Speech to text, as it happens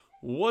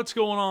What's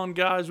going on,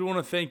 guys? We want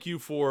to thank you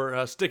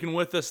for sticking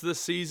with us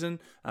this season.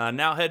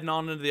 Now heading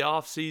on into the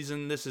off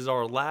season, this is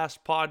our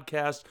last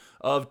podcast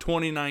of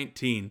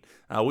 2019.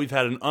 We've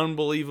had an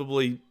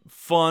unbelievably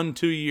fun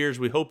 2 years.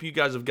 We hope you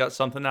guys have got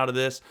something out of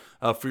this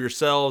for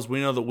yourselves.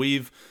 We know that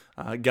we've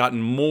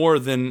gotten more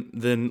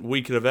than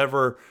we could have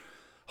ever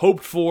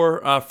hoped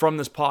for from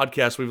this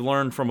podcast. We've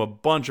learned from a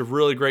bunch of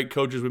really great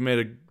coaches. We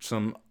made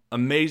some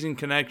amazing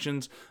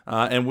connections,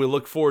 and we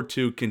look forward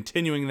to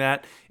continuing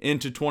that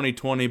into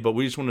 2020. But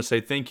we just want to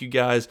say thank you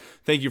guys.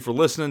 Thank you for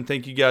listening.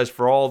 Thank you guys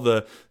for all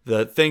the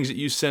things that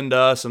you send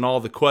us and all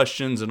the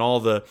questions and all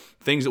the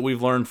things that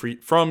we've learned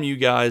from you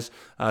guys.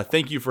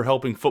 Thank you for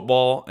helping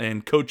football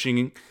and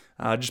coaching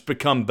just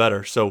become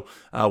better. So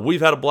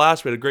we've had a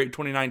blast. We had a great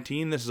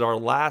 2019. This is our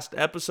last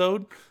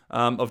episode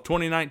of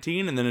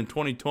 2019, and then in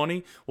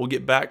 2020 we'll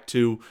get back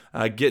to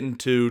getting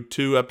to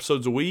 2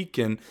 episodes a week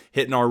and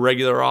hitting our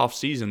regular off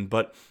season.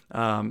 But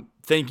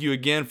thank you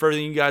again for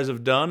everything you guys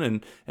have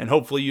done, and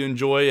hopefully you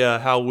enjoy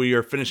how we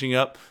are finishing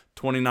up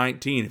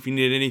 2019. If you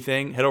need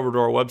anything, head over to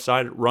our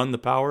website at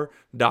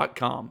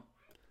runthepower.com.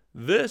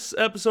 This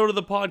episode of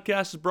the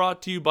podcast is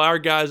brought to you by our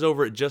guys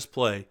over at Just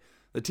Play.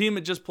 The team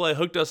at Just Play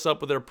hooked us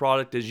up with their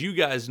product, as you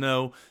guys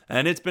know,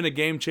 and it's been a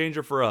game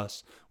changer for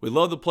us. We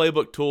love the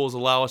playbook tools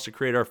allow us to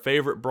create our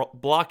favorite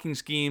blocking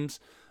schemes.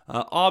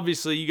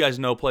 Obviously, you guys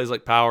know plays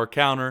like power,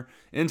 counter,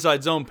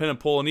 inside zone, pin and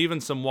pull, and even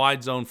some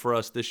wide zone for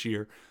us this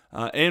year,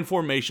 and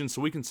formation,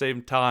 so we can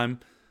save time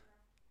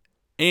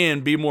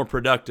and be more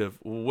productive,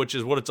 which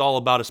is what it's all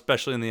about,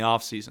 especially in the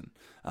offseason.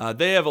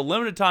 They have a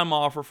limited time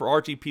offer for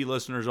RTP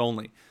listeners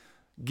only.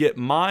 Get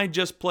My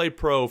Just Play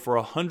Pro for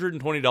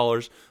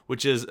 $120,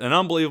 which is an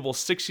unbelievable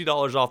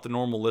 $60 off the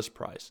normal list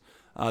price.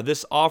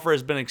 This offer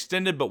has been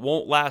extended but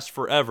won't last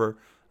forever.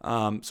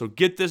 So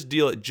get this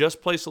deal at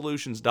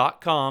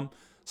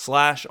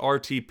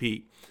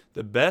justplaysolutions.com/RTP.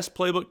 The best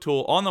playbook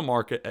tool on the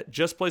market at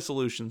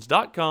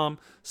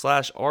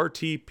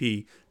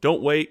justplaysolutions.com/RTP.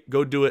 Don't wait,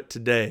 go do it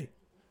today.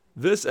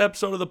 This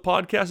episode of the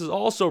podcast is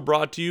also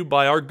brought to you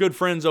by our good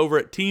friends over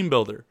at Team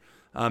Builder.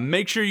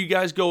 Make sure you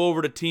guys go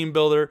over to Team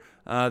Builder.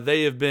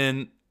 They have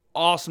been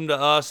awesome to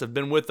us, have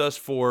been with us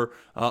for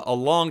a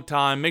long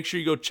time. Make sure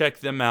you go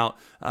check them out.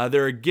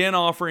 They're again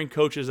offering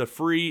coaches a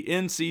free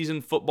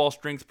in-season football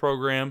strength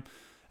program.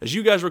 As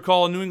you guys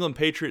recall, New England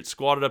Patriots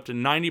squatted up to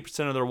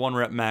 90% of their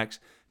one-rep max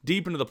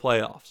deep into the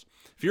playoffs.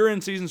 If your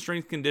in-season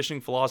strength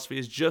conditioning philosophy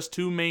is just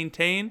to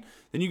maintain,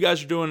 then you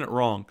guys are doing it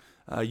wrong.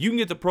 You can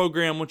get the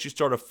program once you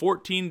start a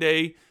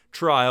 14-day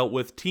trial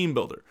with Team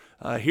Builder.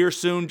 Here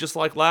soon, just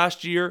like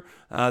last year,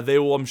 they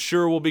will, I'm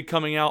sure, will be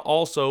coming out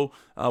also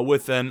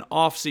with an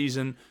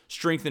off-season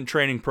strength and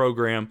training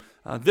program.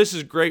 This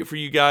is great for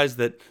you guys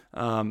that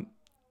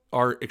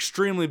are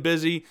extremely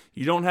busy.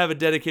 You don't have a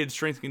dedicated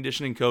strength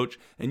conditioning coach,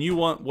 and you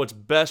want what's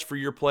best for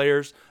your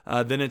players.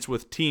 Then it's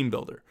with Team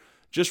Builder.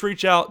 Just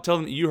reach out, tell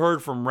them that you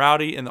heard from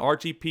Rowdy and the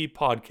RTP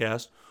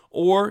podcast,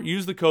 or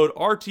use the code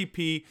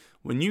RTP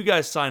when you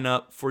guys sign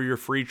up for your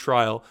free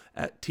trial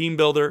at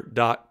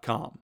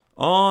teambuilder.com.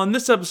 On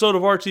this episode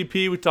of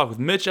RTP, we talk with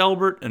Mitch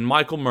Elbert and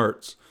Michael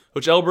Mertz.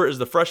 Coach Elbert is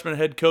the freshman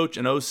head coach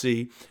and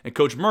OC, and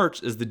Coach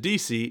Mertz is the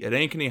DC at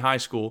Ankeny High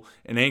School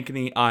in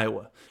Ankeny,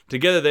 Iowa.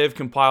 Together, they have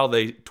compiled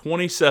a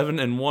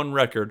 27-1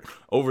 record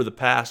over the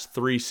past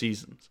 3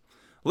 seasons.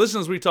 Listen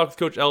as we talk with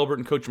Coach Elbert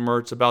and Coach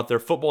Mertz about their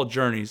football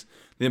journeys,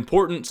 the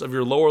importance of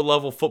your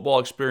lower-level football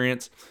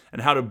experience,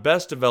 and how to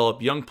best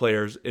develop young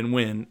players and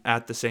win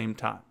at the same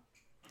time.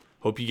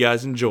 Hope you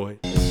guys enjoy.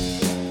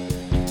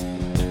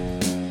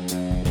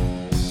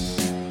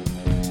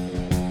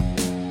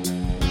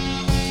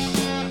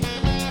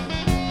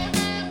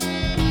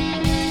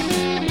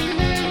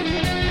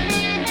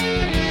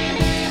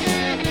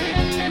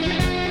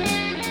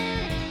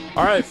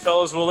 All right,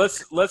 fellas. Well,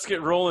 let's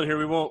get rolling here.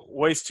 We won't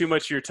waste too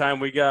much of your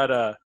time. We got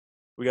a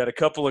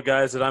couple of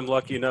guys that I'm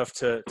lucky enough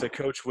to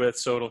coach with,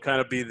 so it'll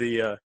kind of be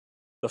the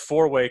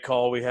 4-way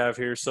call we have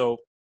here. So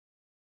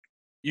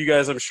you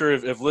guys, I'm sure,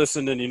 have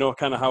listened, and you know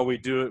kind of how we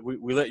do it.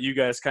 We let you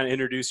guys kind of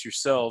introduce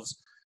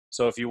yourselves.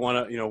 So if you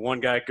want to,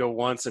 one guy go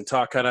once and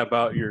talk kind of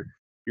about your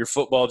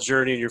football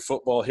journey and your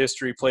football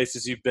history,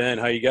 places you've been,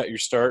 how you got your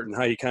start, and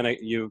how you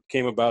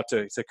came about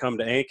to come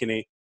to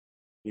Ankeny.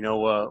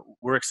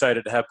 We're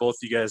excited to have both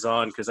you guys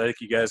on because I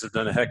think you guys have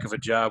done a heck of a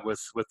job with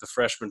the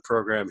freshman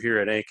program here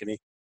at Ankeny.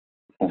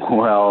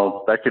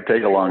 Well, that could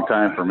take a long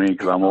time for me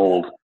because I'm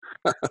old.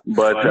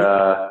 But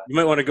you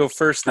might want to go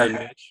first then,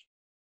 Mitch.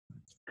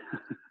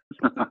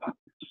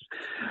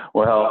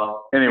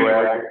 Well, anyway,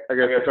 I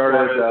got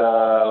started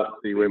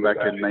way back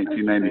in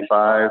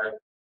 1995.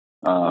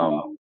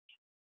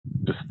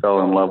 Just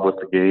fell in love with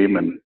the game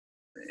and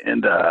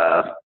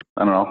I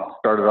don't know,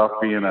 started off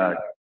being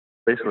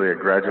basically a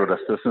graduate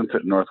assistant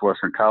at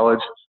Northwestern College.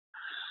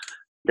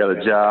 Got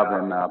a job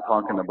in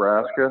Ponca,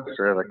 Nebraska.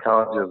 Started at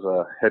college as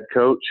a head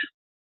coach.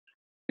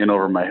 In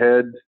over my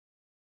head.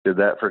 Did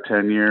that for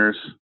 10 years.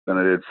 Then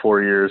I did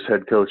 4 years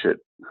head coach at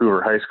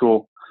Hoover High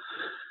School.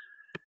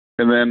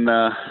 And then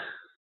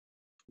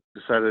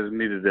decided I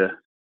needed to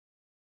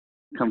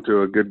come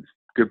to a good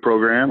good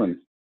program, and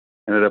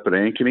ended up at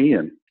Ankeny,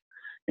 and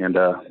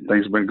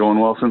things have been going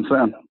well since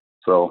then.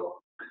 So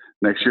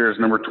next year is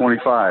number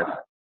 25.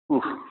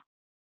 Oof.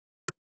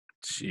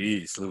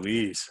 Jeez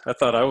Louise. I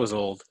thought I was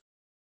old.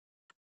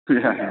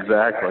 Yeah,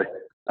 exactly.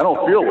 I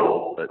don't feel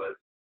old, but.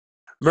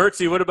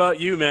 Mertzy, what about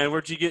you, man?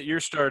 Where'd you get your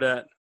start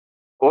at?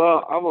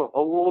 Well, I'm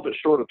a little bit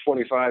short of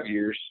 25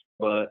 years,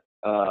 but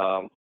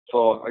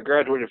so I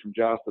graduated from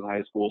Johnston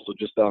High School, so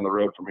just down the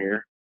road from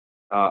here.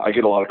 I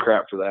get a lot of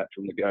crap for that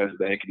from the guys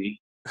at Ankeny,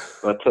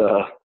 but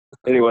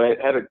anyway,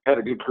 had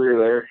a good career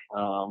there.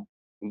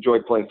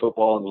 Enjoyed playing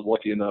football and was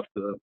lucky enough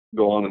to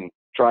go on and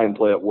try and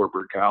play at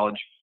Wartburg College.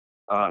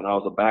 And I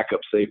was a backup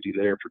safety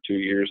there for 2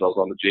 years. I was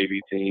on the JV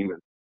team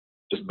and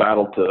just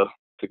battled to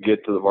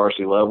get to the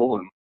varsity level.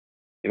 And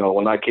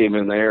when I came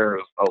in there,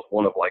 I was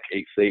one of like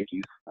 8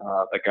 safeties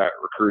that got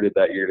recruited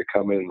that year to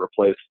come in and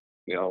replace,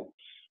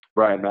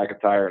 Brian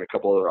McIntyre and a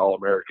couple other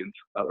All-Americans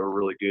that were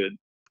really good.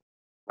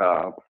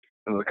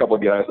 And a couple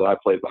of guys that I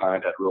played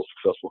behind had real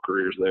successful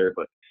careers there.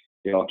 But,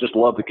 just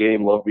loved the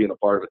game, loved being a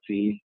part of a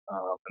team.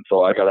 And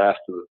so I got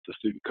asked to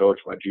student coach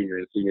my junior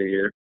and senior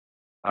year.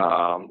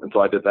 And so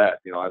I did that.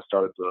 I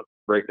started to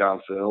break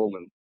down film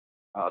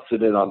and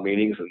sit in on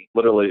meetings. And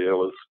literally it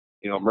was,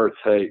 Mertz,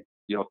 hey,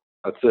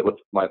 I'd sit with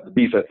the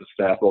defensive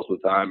staff most of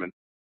the time, and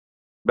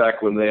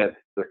back when they had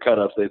their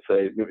cut-ups, they'd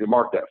say,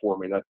 mark that for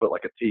me, and I'd put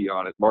like a T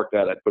on it. Mark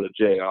that, I'd put a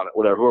J on it,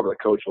 whoever the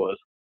coach was.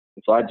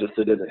 And so I'd just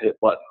sit in and hit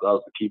buttons. I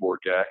was the keyboard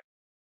guy.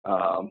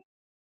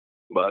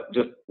 But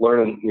just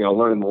learning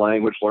the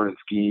language, learning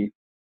scheme,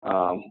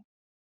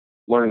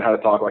 learning how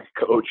to talk like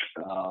a coach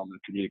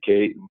and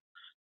communicate. And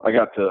I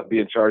got to be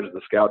in charge of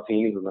the scout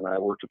teams, and then I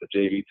worked with the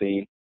JV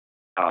team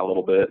a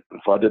little bit.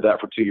 And so I did that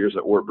for 2 years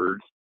at Wartburg.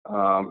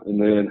 And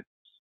then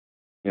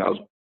I was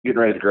getting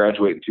ready to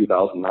graduate in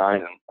 2009,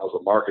 and I was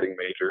a marketing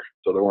major,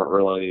 so there weren't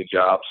really any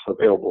jobs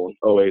available in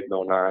 08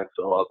 and 09.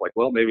 So I was like,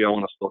 well, maybe I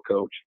want to still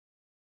coach.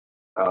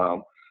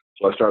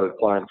 So I started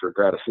applying for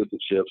grad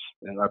assistantships,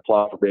 and I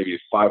applied for maybe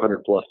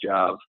 500-plus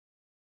jobs,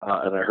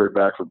 and I heard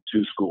back from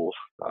 2 schools.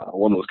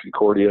 One was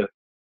Concordia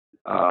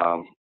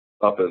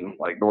up in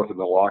like north of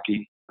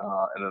Milwaukee,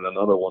 and then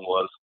another one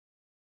was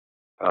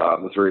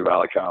Missouri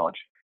Valley College.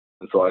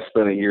 And so I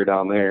spent a year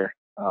down there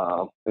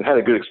and had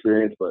a good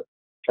experience, but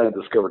kind of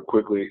discovered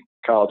quickly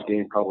college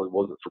game probably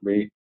wasn't for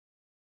me.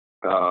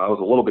 I was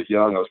a little bit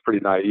young. I was pretty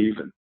naive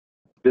and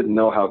didn't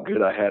know how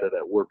good I had it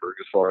at Wartburg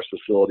as far as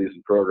facilities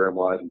and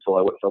program-wise until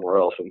I went somewhere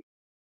else. And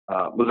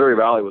Missouri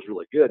Valley was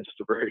really good, just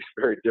a very,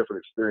 very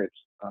different experience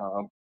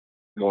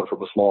going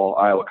from a small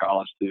Iowa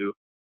college to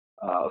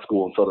a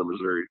school in southern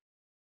Missouri.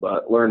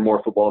 But learned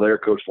more football there,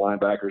 coached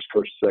linebackers,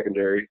 coached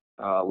secondary,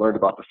 learned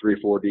about the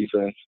 3-4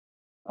 defense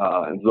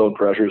and zone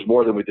pressures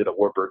more than we did at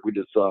Wartburg. We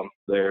did some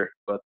there,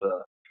 but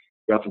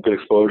got some good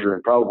exposure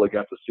and probably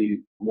got to see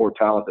more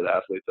talented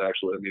athletes,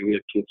 actually. I mean, we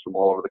had kids from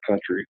all over the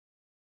country,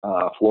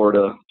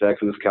 Florida,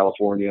 Texas,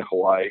 California,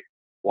 Hawaii,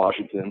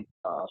 Washington.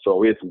 So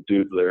we had some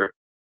dudes there,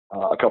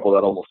 a couple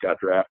that almost got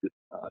drafted.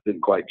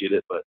 Didn't quite get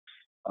it, but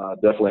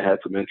definitely had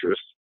some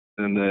interest.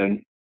 And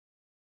then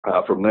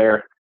from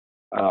there,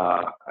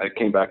 I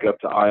came back up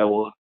to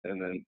Iowa and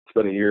then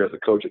spent a year as a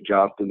coach at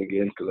Johnston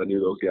again because I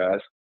knew those guys.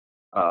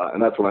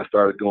 And that's when I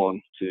started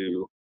going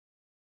to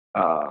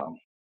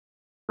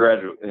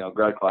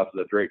grad classes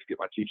at Drake to get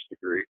my teaching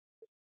degree.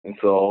 And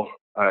so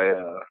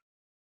I,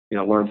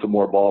 learned some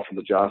more ball from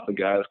the Johnston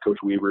guys. Coach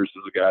Weavers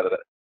is a guy that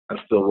I'm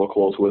still real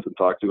close with and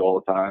talk to all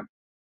the time.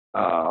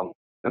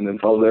 And then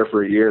so I was there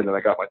for a year, and then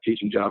I got my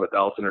teaching job at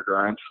Dallas Center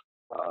Grimes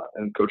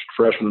and coached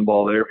freshman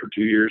ball there for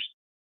 2 years,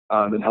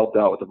 and then helped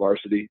out with the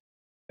varsity.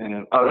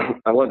 And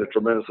I learned a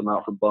tremendous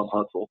amount from Bum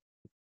Hutzel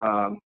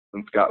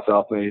and Scott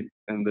Southmaid,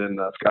 and then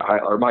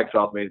Mike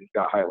Southmaid and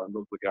Scott Highland.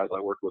 Those are the guys I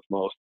worked with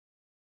most.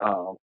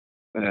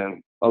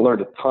 And I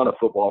learned a ton of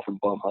football from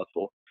Bum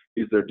Hutzel.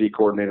 He's their D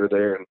coordinator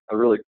there, and I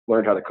really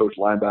learned how to coach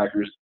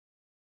linebackers.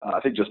 I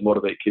think just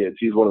motivate kids.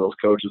 He's one of those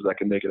coaches that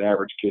can make an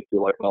average kid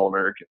feel like an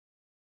All-American,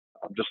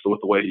 just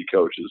with the way he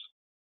coaches.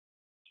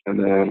 And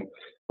then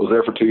was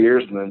there for 2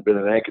 years, and then been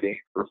at Ankeny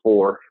for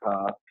 4.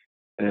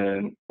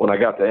 And when I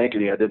got to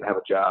Ankeny, I didn't have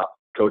a job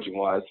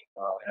coaching-wise.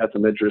 I had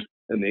some interest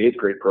in the 8th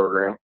grade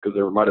program because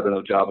there might have been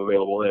a job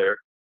available there.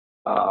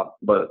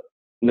 But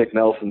Nick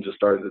Nelson just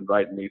started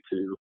inviting me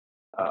to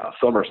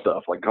summer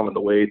stuff, like coming to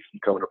weights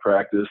and coming to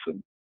practice.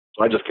 And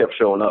so I just kept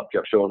showing up.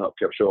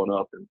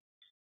 And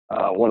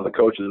one of the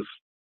coaches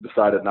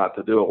decided not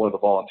to do it. One of the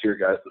volunteer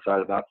guys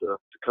decided not to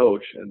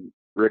coach. And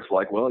Rick's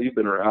like, well, you've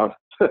been around.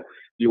 Do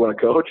you want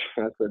to coach?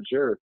 And I said,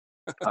 sure.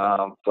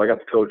 So I got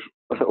to coach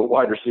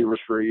wide receivers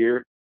for a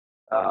year.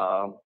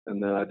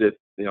 And then I did,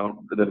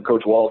 and then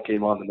Coach Wall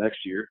came on the next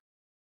year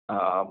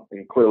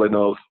and clearly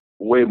knows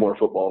way more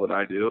football than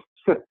I do.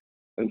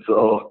 And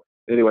so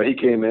anyway, he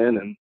came in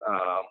and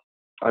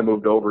I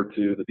moved over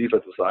to the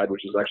defensive side,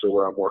 which is actually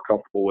where I'm more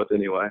comfortable with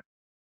anyway,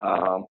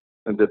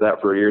 and did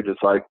that for a year. Just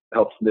I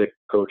helped Nick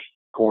coach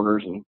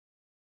corners and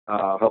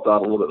helped out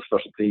a little bit of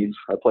special teams.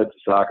 I played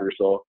soccer,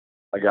 so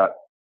I got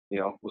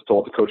was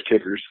told to coach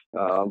kickers.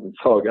 And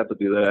so I got to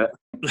do that.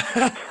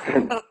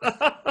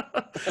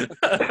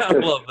 I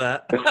love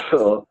that.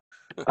 So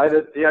I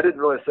didn't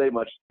really say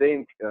much.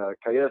 Dane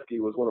Kajewski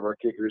was one of our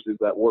kickers who's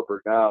at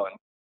Wartburg now, and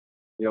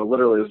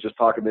literally was just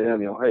talking to him,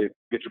 hey,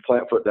 get your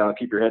plant foot down,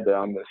 keep your head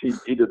down. He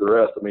did the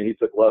rest. I mean, he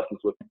took lessons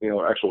with,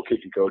 actual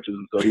kicking coaches,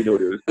 and so he knew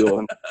what he was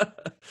doing.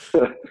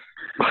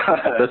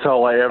 That's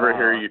all I ever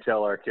hear you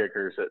tell our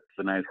kickers at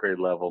the 9th grade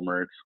level,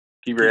 Mertz.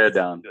 Keep your head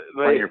down,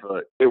 plant your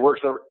foot. It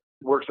works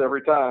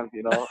every time,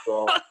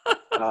 so,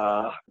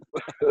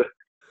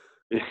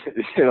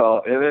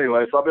 and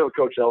anyway, so I've been with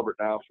Coach Elbert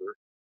now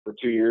for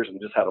 2 years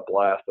and just had a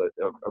blast.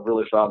 I've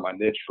really found my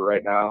niche for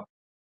right now.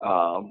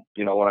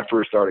 When I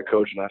first started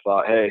coaching, I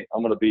thought, hey,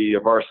 I'm going to be a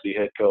varsity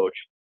head coach.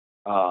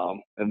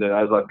 And then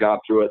as I've gone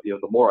through it, the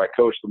more I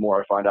coach, the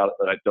more I find out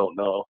that I don't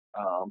know.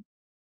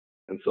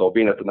 And so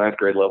being at the 9th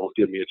grade level has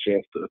given me a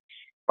chance to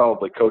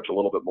probably coach a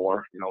little bit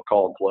more,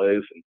 calling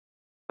plays and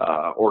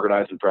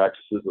organizing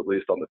practices, at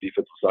least on the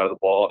defensive side of the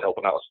ball, and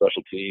helping out with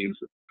special teams.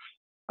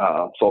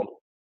 So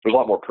there's a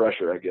lot more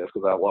pressure, I guess,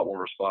 because I have a lot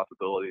more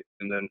responsibility.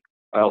 And then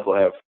I also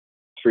have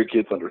 3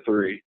 kids under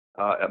 3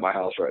 at my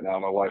house right now.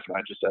 My wife and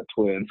I just had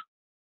twins.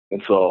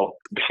 And so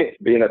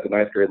being at the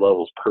 9th grade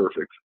level is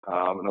perfect.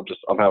 And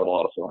I'm having a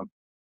lot of fun.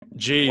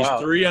 Geez,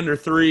 Wow. 3 under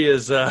 3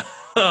 is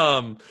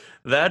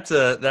that's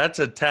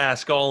a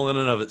task all in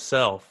and of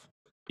itself.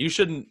 You guys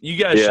shouldn't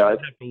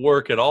have to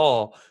work at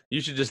all.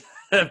 You should just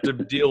have to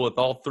deal with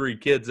all 3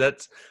 kids.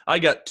 I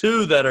got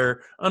 2 that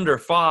are under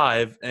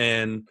 5,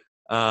 and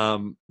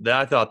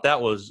I thought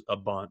that was a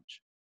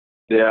bunch.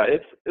 Yeah,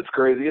 it's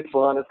crazy. It's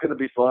fun. It's going to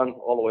be fun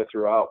all the way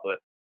throughout. But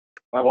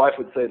my wife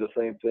would say the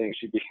same thing.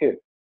 She'd be,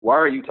 why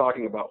are you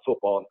talking about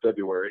football in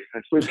February?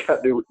 And we've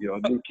got new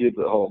kids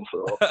at home.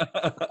 So,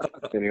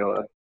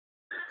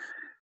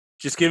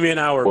 just give me an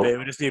hour, babe.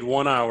 We just need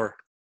 1 hour.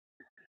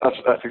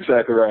 That's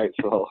exactly right.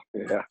 So,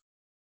 yeah.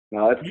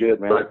 No, that's good,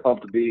 man. I'm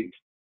pumped to be.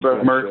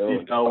 But Mertz,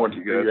 when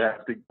you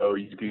have to go,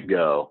 you can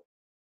go.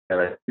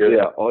 And you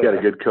got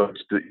a good coach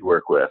that you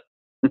work with.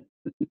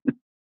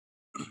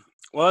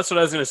 Well, that's what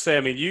I was going to say. I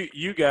mean,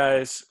 you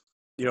guys,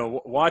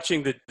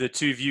 watching the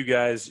 2 of you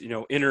guys,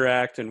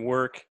 interact and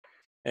work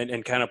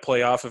and kind of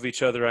play off of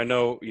each other. I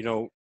know,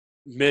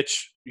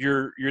 Mitch,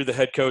 you're the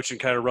head coach and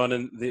kind of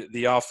running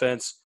the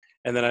offense.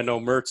 And then I know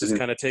Mertz is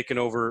kind of taking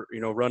over,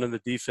 running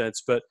the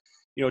defense. But,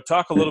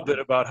 talk a little bit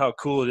about how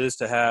cool it is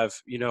to have,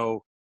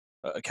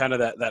 kind of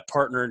that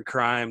partner in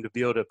crime to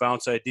be able to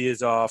bounce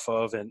ideas off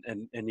of and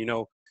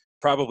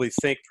probably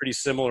think pretty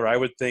similar, I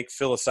would think,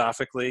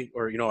 philosophically,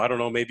 or, I don't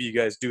know, maybe you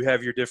guys do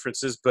have your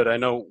differences, but I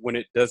know when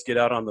it does get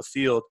out on the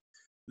field,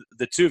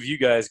 the 2 of you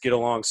guys get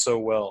along so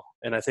well.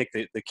 And I think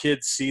the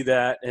kids see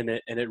that, and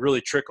it really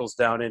trickles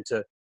down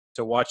into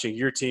watching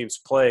your teams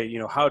play,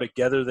 how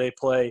together they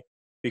play,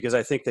 because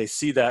I think they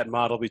see that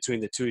model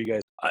between the 2 of you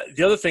guys.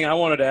 The other thing I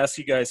wanted to ask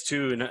you guys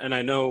too, and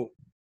I know,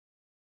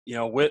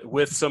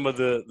 with some of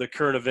the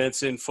current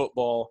events in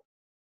football,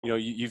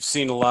 you've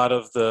seen a lot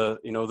of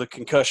the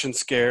concussion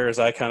scare, as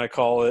I kind of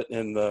call it,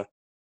 and the,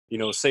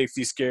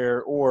 safety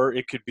scare, or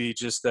it could be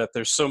just that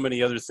there's so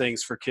many other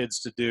things for kids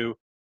to do.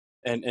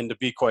 And to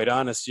be quite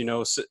honest,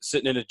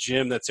 sitting in a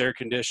gym that's air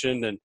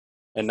conditioned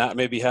and not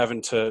maybe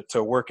having to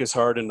work as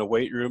hard in the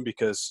weight room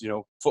because,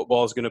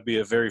 football is going to be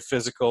a very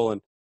physical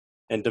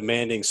and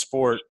demanding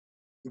sport.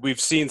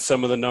 We've seen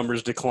some of the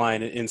numbers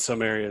decline in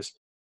some areas.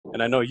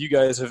 And I know you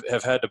guys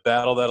have had to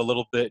battle that a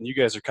little bit, and you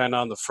guys are kind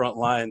of on the front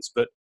lines,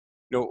 but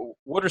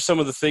what are some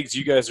of the things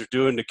you guys are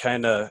doing to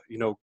kind of,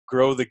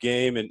 grow the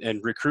game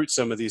and recruit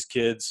some of these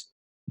kids?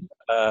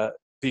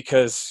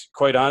 Because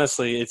quite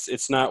honestly,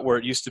 it's not where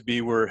it used to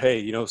be where,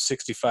 hey,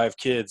 65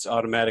 kids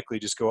automatically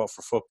just go out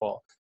for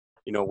football.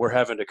 We're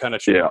having to kind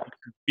of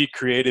be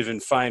creative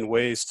and find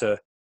ways to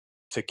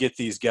get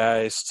these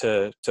guys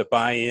to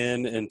buy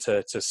in and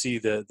to see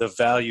the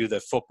value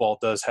that football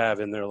does have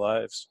in their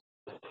lives.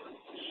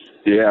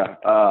 Yeah.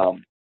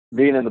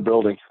 Being in the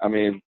building, I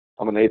mean,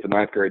 I'm an 8th and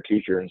 9th grade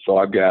teacher, and so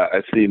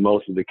I see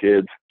most of the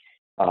kids.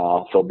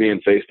 So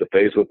being face to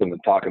face with them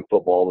and talking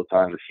football all the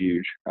time is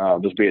huge.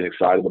 Just being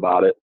excited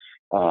about it.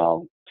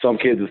 Some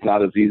kids, it's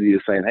not as easy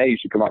as saying, hey, you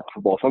should come out to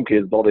football. Some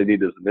kids, all they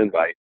need is an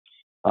invite.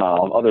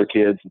 Other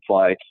kids, it's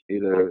like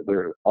either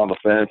they're on the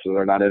fence or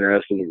they're not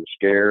interested or they're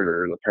scared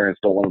or the parents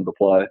don't want them to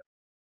play.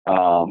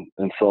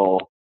 And so,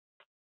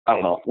 I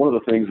don't know. One of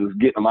the things is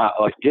getting them out,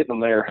 like getting them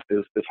there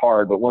is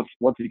hard. But once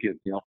you get,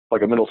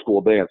 like a middle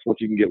school dance, once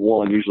you can get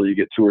one, usually you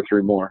get 2 or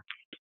 3 more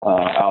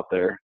out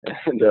there.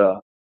 And,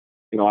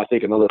 I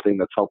think another thing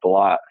that's helped a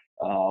lot,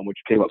 which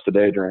came up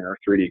today during our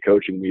 3D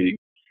coaching meeting,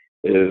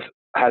 is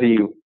how do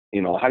you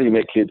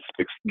make kids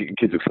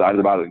excited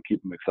about it and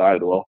keep them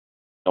excited? Well,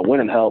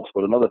 winning helps,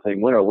 but another thing,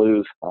 win or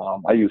lose,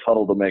 I use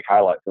Huddle to make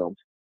highlight films.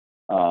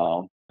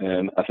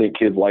 And I think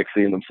kids like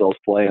seeing themselves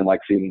play and like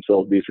seeing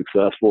themselves be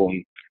successful.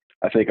 And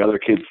I think other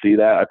kids see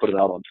that. I put it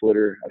out on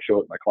Twitter. I show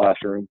it in my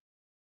classroom.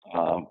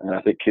 And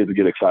I think kids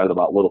get excited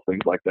about little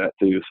things like that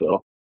too.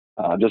 So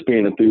just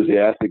being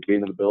enthusiastic,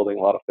 being in the building,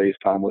 a lot of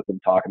FaceTime with them,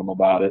 talking to them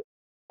about it.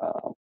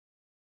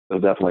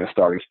 definitely a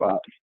starting spot.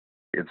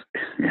 It's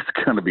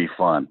going to be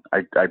fun.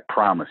 I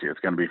promise you, it's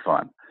going to be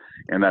fun,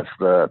 and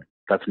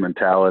that's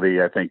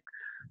mentality I think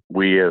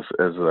we as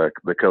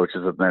the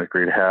coaches of ninth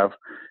grade have,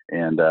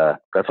 and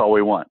that's all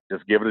we want.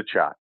 Just give it a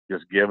shot.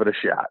 Just give it a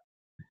shot.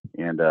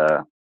 And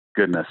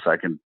goodness, I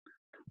can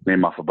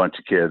name off a bunch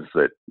of kids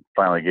that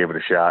finally gave it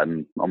a shot,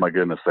 and oh my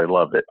goodness, they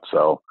loved it.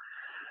 So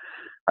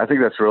I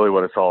think that's really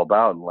what it's all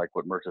about. And like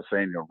what Mert is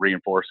saying,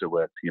 reinforce it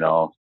with,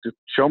 just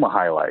show them a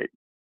highlight,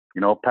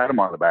 pat them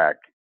on the back,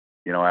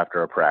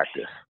 after a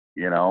practice,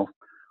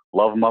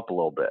 love them up a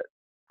little bit.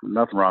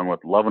 Nothing wrong with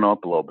loving them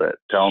up a little bit.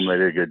 Tell them they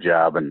did a good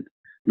job and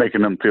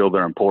making them feel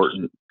they're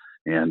important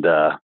and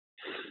that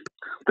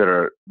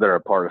are a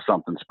part of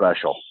something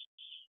special.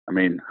 I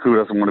mean, who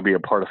doesn't want to be a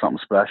part of something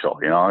special?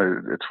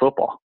 It's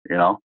football,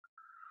 not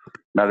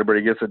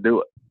everybody gets to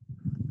do it.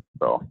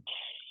 So.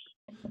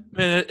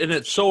 And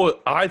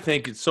I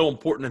think it's so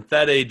important at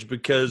that age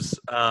because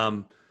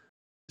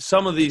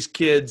some of these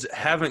kids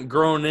haven't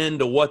grown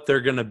into what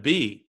they're going to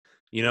be,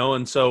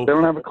 and so they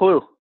don't have a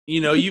clue.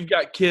 You've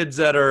got kids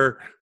that are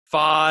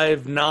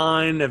 5,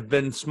 9, have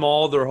been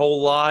small their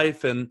whole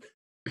life, and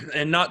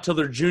not till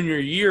their junior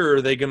year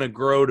are they going to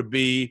grow to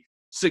be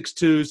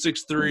 6'2",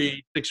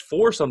 6'3",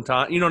 6'4"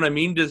 sometime. You know what I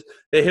mean? Just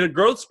they hit a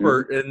growth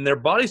spurt and their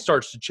body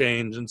starts to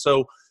change. And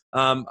so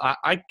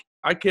I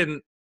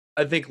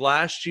think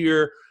last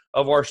year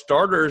of our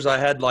starters, I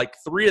had like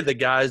 3 of the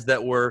guys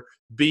that were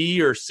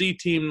B or C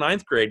team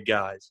ninth grade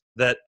guys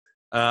that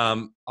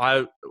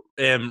I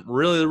am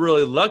really,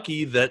 really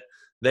lucky that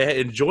they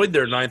enjoyed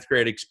their ninth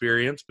grade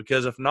experience,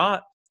 because if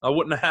not, I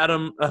wouldn't have had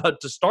them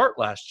to start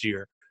last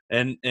year.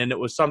 And it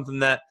was something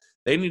that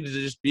they needed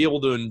to just be able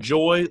to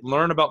enjoy,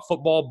 learn about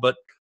football, but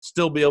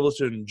still be able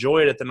to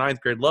enjoy it at the ninth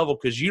grade level,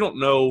 because you don't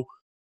know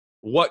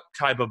what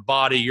type of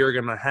body you're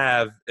going to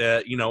have,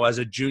 as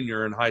a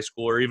junior in high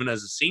school or even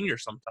as a senior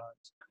sometimes.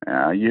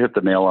 Yeah, you hit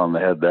the nail on the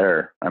head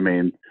there. I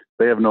mean,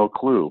 they have no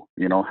clue.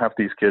 Half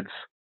these kids,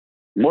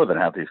 more than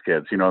half these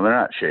kids, they're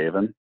not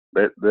shaven.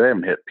 They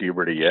haven't hit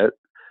puberty yet.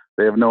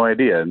 They have no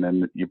idea. And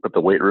then you put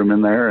the weight room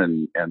in there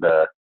and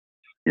the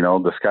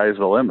sky's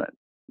the limit.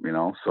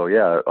 So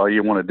yeah, all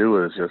you want to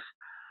do is just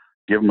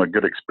give them a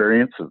good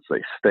experience as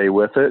they stay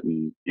with it,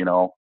 and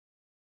and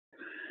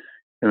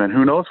then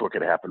who knows what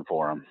could happen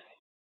for them.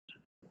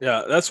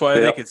 Yeah, that's why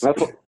I think it's.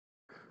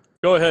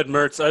 Go ahead,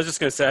 Mertz. I was just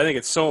going to say, I think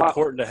it's so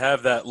important to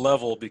have that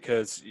level,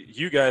 because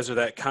you guys are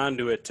that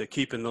conduit to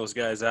keeping those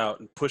guys out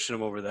and pushing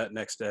them over that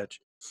next edge.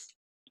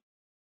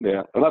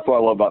 Yeah, and that's what I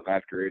love about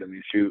ninth grade. I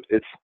mean, shoot,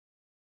 it's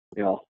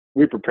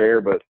we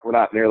prepare, but we're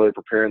not nearly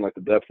preparing like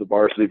the depth of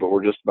varsity, but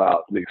we're just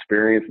about the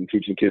experience and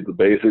teaching kids the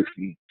basics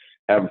and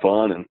having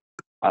fun. And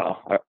I don't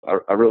know,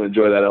 I really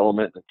enjoy that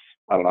element.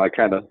 I don't know, I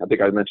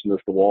think I mentioned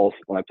this to Walls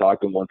when I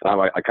talked to him one time.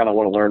 I kind of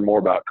want to learn more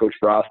about Coach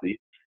Frosty.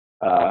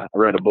 I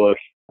read a book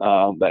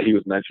that he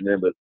was mentioning,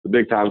 but the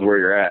big time's where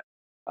you're at,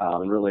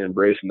 and really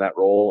embracing that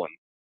role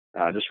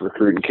and just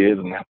recruiting kids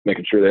and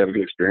making sure they have a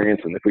good experience.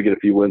 And if we get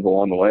a few wins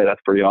along the way,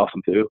 that's pretty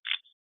awesome too.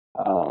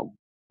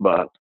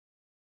 But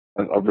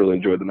I've really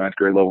enjoyed the ninth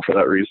grade level for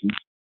that reason.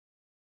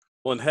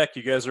 Well, and heck,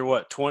 you guys are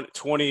what,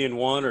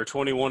 20-1 or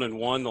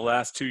 21-1 the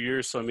last 2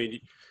 years. So, I mean,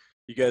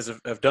 you guys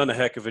have done a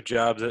heck of a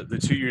job. The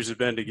 2 years have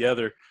been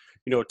together.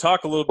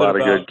 Talk a little bit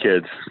about – a lot of good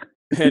kids.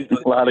 And,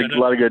 a lot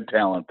of good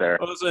talent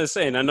there. I was going to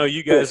say, and I know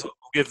you guys will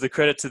give the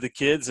credit to the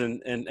kids,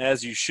 and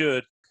as you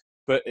should.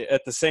 But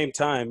at the same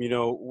time,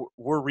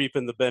 we're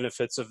reaping the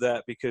benefits of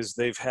that, because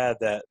they've had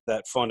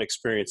that fun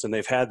experience and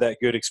they've had that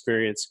good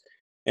experience.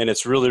 And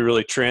it's really,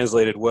 really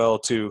translated well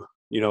to,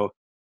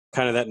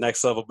 kind of that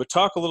next level. But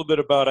talk a little bit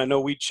about, I know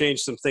we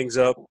changed some things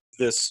up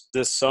this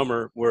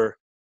summer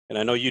and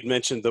I know you'd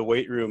mentioned the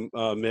weight room,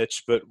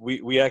 Mitch, but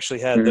we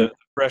actually had the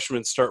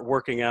freshmen start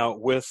working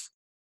out with,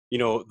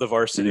 the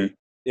varsity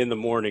in the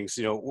mornings.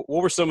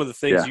 What were some of the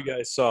things you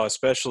guys saw,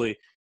 especially,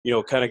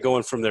 kind of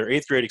going from their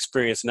 8th grade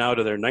experience now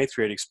to their 9th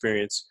grade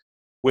experience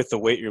with the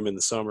weight room in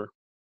the summer?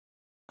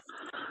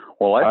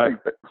 Well, I think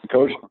that,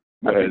 Coach,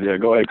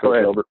 go ahead,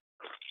 Coach Gilbert.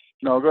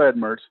 No, go ahead,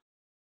 Mertz.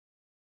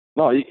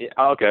 No,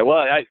 okay.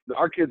 Well,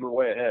 our kids were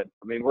way ahead.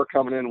 I mean, we're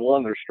coming in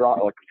one. They're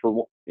strong.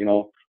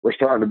 We're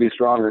starting to be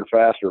stronger and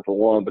faster for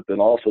one, but then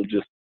also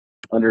just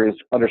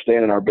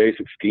understanding our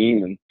basic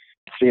scheme and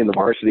seeing the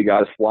varsity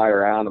guys fly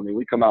around. I mean,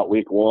 we come out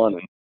week 1,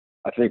 and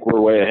I think we're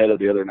way ahead of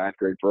the other ninth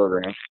grade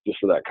programs just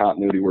for that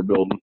continuity we're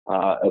building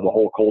as a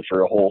whole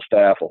culture, a whole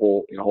staff, a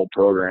whole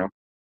program.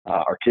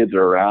 Our kids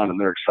are around and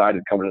they're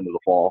excited coming into the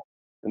fall,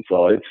 and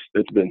so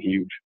it's been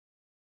huge.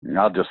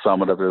 I'll just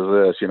sum it up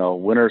as this,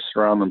 winners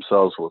surround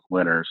themselves with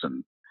winners.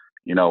 And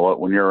you know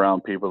what, when you're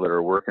around people that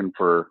are working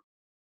for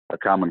a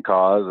common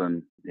cause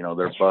and,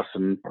 they're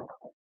busting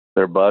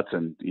their butts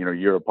and,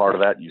 you're a part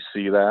of that, you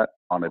see that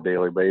on a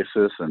daily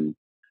basis. And,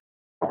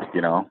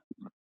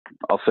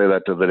 I'll say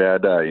that to the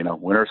dad,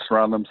 winners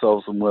surround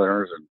themselves with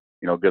winners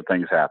and, good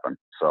things happen.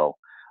 So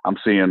I'm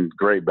seeing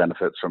great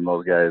benefits from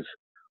those guys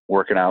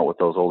working out with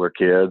those older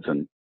kids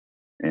and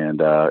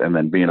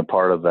then being a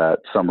part of that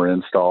summer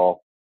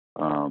install.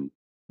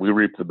 we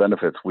reap the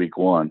benefits week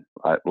one.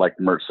 Like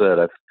Mert said,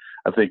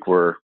 I think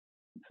we're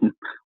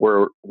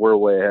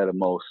way ahead of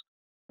most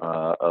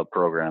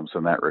programs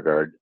in that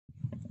regard.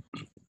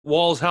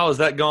 Walls, how has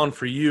that gone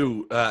for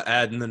you,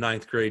 adding the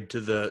 9th grade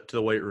to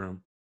the weight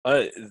room?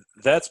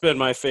 That's been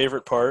my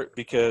favorite part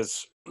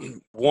because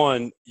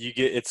one,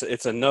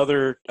 it's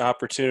another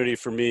opportunity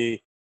for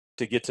me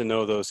to get to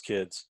know those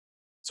kids.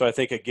 So I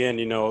think again,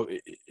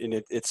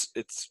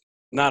 it's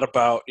not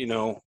about,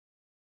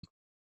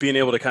 being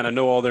able to kind of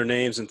know all their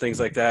names and things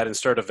like that and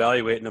start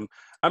evaluating them.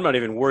 I'm not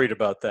even worried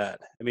about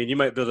that. I mean, you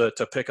might be able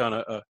to pick on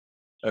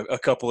a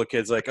couple of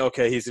kids like,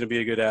 okay, he's going to be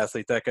a good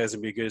athlete. That guy's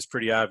going to be good. It's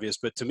pretty obvious.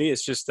 But to me,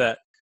 it's just that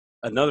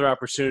another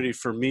opportunity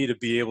for me to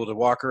be able to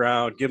walk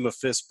around, give them a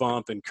fist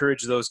bump,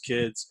 encourage those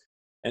kids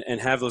and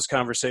have those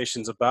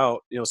conversations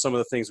about, some of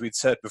the things we'd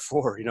said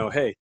before,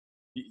 hey,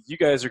 you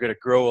guys are going to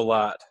grow a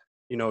lot,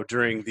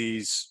 during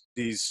these,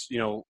 this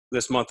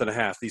month and a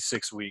half, these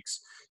 6 weeks.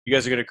 You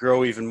guys are going to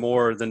grow even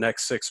more the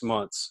next 6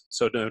 months.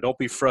 So don't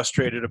be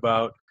frustrated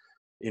about,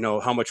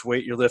 how much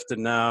weight you're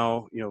lifting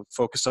now,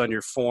 focus on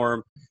your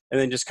form and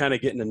then just kind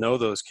of getting to know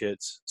those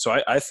kids. So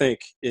I think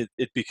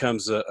it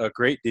becomes a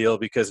great deal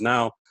because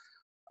now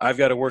I've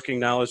got a working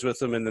knowledge with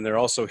them. And then they're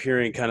also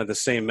hearing kind of the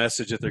same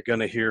message that they're going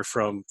to hear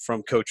from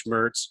Coach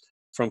Mertz,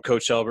 from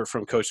Coach Albert,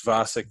 from Coach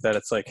Vosick, that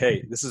it's like,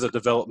 hey, this is a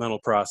developmental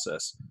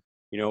process.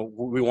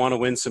 We want to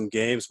win some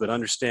games, but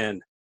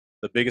understand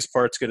the biggest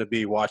part's going to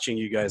be watching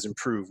you guys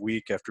improve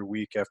week after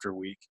week after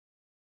week.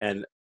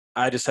 And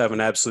I just have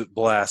an absolute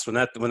blast. When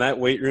that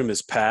weight room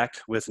is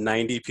packed with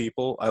 90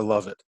 people, I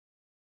love it.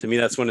 To me,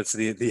 that's when it's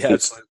the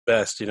absolute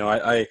best.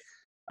 I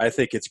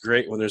think it's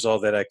great when there's all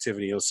that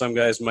activity. Some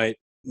guys might,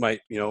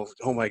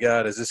 oh my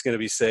God, is this going to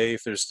be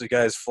safe? There's the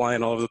guys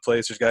flying all over the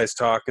place. There's guys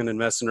talking and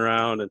messing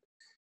around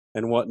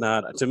and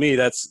whatnot. To me,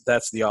 that's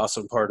the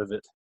awesome part of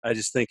it. I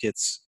just think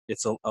it's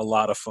a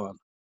lot of fun.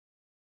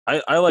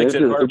 I liked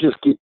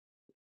it.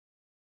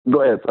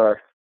 Go ahead, sorry.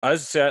 I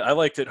was saying I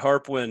liked it,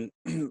 Harp, when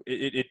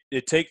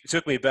it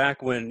took me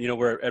back when,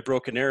 we're at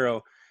Broken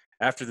Arrow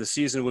after the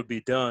season would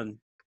be done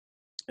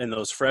and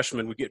those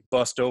freshmen would get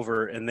bussed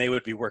over and they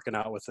would be working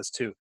out with us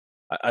too.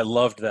 I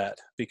loved that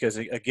because,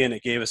 again,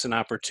 it gave us an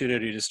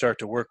opportunity to start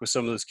to work with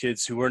some of those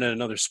kids who weren't in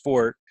another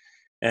sport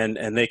and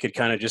they could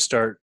kind of just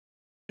start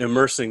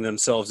immersing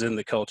themselves in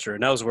the culture.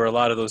 And that was where a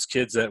lot of those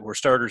kids that were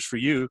starters for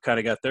you kind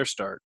of got their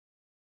start.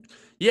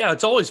 Yeah,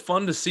 it's always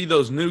fun to see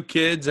those new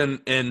kids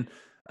and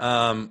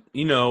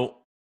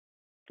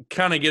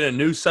kind of get a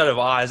new set of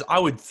eyes. I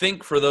would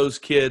think for those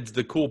kids,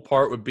 the cool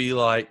part would be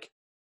like,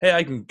 hey,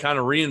 I can kind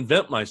of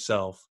reinvent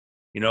myself,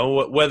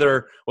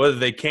 whether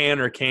they can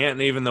or can't.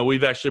 And even though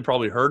we've actually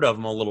probably heard of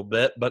them a little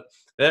bit, but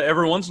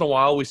every once in a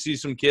while we see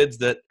some kids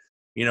that,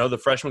 the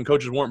freshman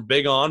coaches weren't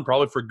big on,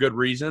 probably for good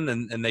reason.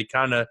 And they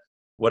kind of,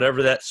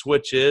 whatever that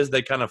switch is,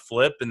 they kind of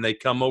flip and they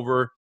come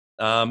over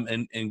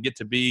and get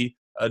to be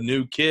a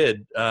new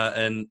kid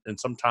and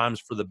sometimes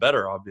for the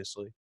better,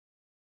 obviously.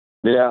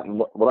 Yeah,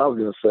 what I was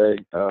going to say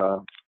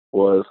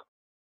was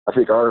I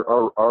think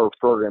our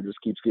program just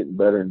keeps getting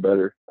better and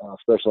better,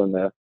 especially in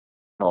the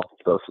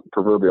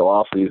proverbial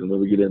off season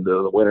when we get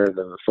into the winter and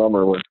then the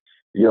summer when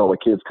the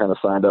kids kind of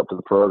signed up for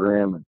the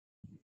program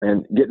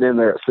and getting in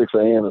there at 6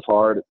 a.m. is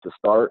hard to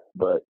start,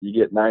 but you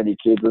get 90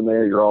 kids in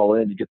there, you're all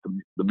in, you get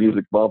the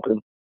music bumping,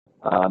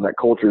 and that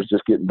culture is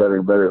just getting better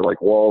and better.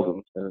 Like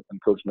Walls and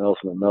Coach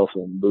Nelson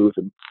and Booth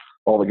and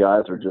all the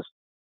guys are just.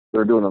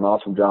 They're doing an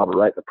awesome job of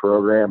writing the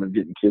program and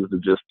getting kids to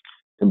just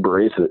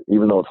embrace it.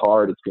 Even though it's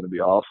hard, it's going to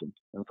be awesome.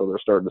 And so they're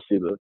starting to see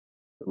the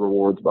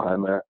rewards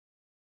behind that.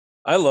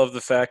 I love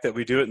the fact that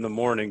we do it in the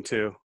morning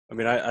too. I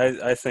mean,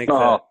 I think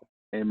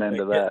amen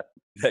to that.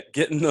 That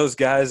getting those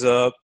guys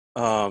up,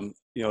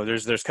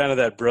 there's kind of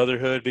that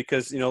brotherhood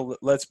because,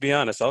 let's be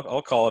honest,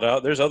 I'll call it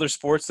out. There's other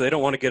sports, they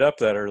don't want to get up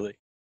that early.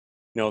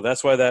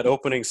 That's why that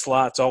opening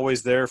slot's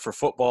always there for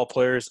football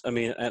players. I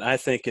mean, and I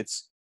think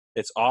it's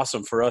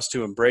awesome for us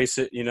to embrace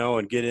it,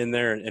 and get in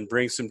there and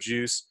bring some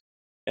juice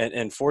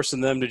and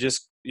forcing them to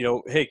just,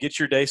 hey, get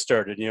your day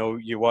started.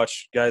 You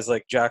watch guys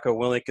like Jocko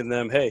Willink and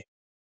them, hey,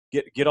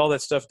 get all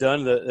that stuff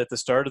done at the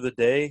start of the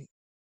day.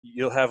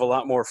 You'll have a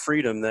lot more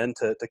freedom then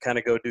to kind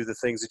of go do the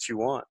things that you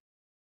want.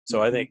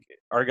 So I think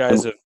our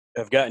guys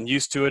have gotten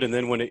used to it. And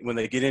then when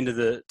they get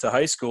into to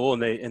high school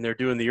and they're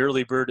doing the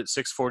early bird at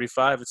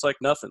 6:45, it's like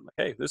nothing. Like,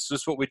 hey, this is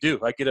just what we do.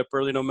 I get up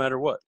early no matter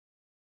what.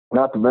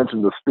 Not to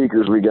mention the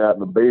speakers we got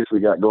and the bass we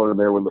got going in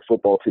there when the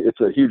football team.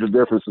 It's a huge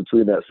difference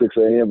between that 6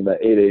 a.m. and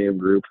that 8 a.m.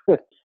 group.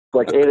 It's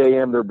like 8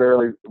 a.m. They're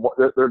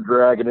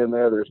dragging in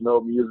there. There's no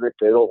music.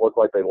 They don't look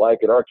like they like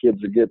it. Our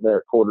kids are getting there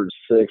at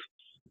 5:45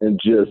 and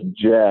just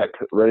jacked,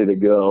 ready to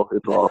go.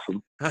 It's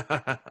awesome.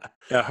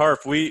 Yeah,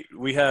 Harp, we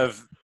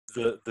have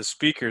the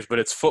speakers, but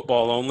it's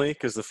football only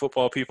because the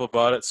football people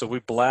bought it. So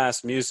we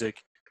blast music.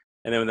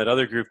 And then when that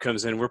other group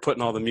comes in, we're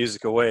putting all the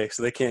music away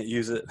so they can't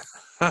use it.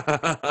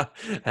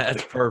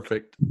 That's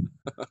perfect.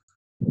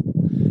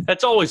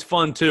 That's always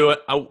fun too.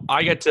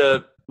 I get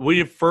to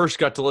we first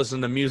got to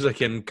listen to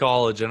music in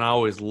college, and I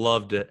always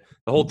loved it.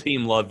 The whole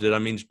team loved it. I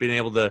mean, just being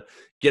able to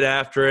get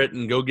after it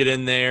and go get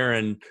in there,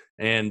 and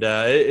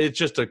it's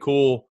just a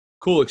cool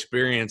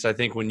experience. I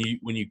think when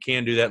you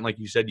can do that, and like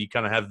you said, you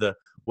kind of have the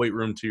weight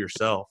room to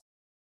yourself.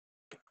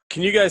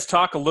 Can you guys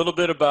talk a little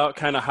bit about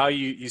kind of how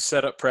you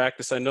set up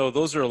practice? I know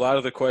those are a lot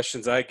of the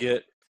questions I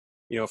get,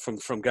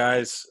 from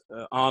guys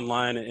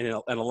online, and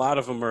a lot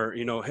of them are,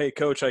 hey,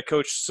 coach, I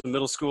coach some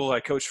middle school, I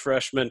coach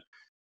freshmen.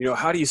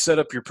 How do you set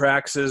up your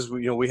practices?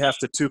 We have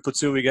to two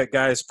platoon. We got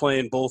guys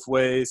playing both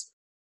ways,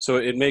 so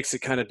it makes it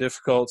kind of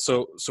difficult.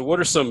 So what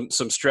are some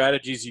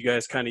strategies you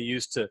guys kind of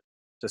use to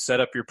set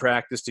up your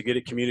practice, to get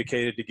it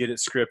communicated, to get it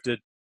scripted,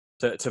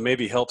 to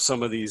maybe help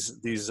some of these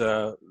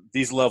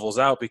levels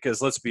out?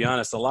 Because let's be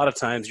honest, a lot of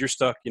times you're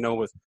stuck,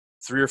 with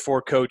 3 or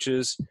 4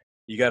 coaches.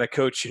 You got to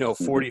coach,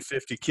 40,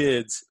 50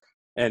 kids,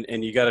 and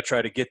you got to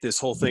try to get this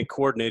whole thing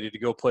coordinated to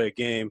go play a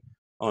game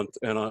on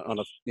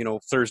a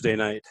Thursday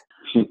night.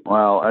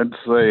 Well, I'd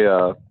say,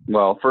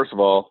 first of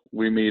all,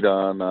 we meet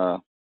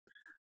on,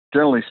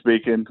 generally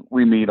speaking,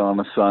 we meet on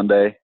a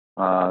Sunday.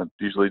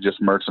 Usually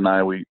just Mertz and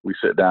I, we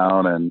sit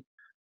down, and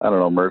I don't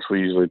know, Mertz,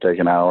 we usually take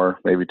an hour,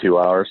 maybe 2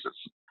 hours. It's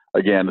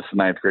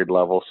 9th grade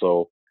level,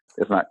 so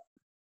it's not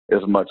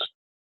as much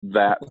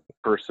that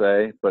per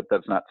se, but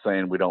that's not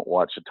saying we don't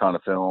watch a ton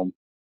of film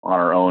on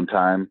our own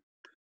time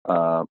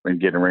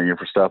and getting ready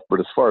for stuff. But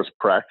as far as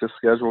practice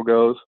schedule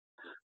goes,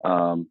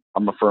 I'm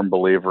a firm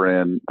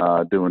believer in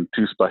doing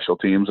 2 special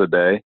teams a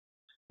day.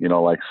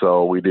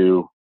 So we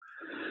do,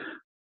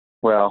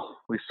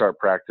 we start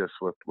practice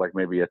with like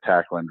maybe a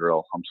tackling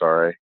drill.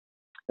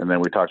 And then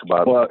we talk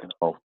about,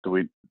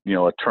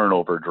 a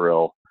turnover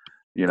drill,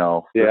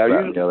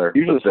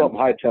 usually something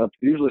high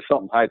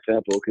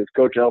tempo, because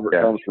Coach Albert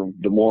comes from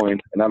Des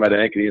Moines and I'm at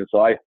Ankeny, and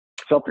so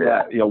something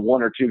that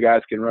 1 or 2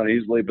 guys can run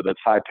easily, but that's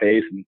high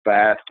pace and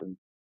fast, and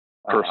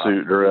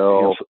pursuit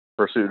drill.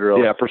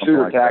 Yeah, pursuit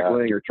or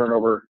tackling or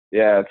turnover.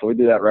 Yeah, so we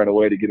do that right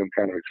away to get them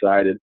kind of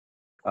excited.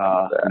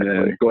 Exactly. And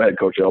then go ahead,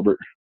 Coach Albert.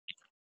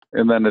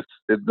 And then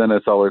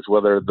it's always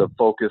whether the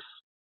focus.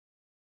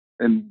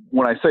 And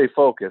when I say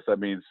focus, that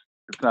means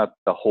it's not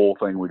the whole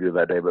thing we do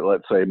that day. But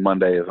let's say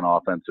Monday is an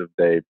offensive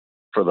day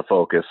for the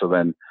focus, so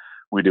then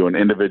we do an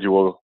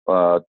individual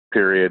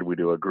period, we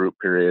do a group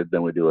period,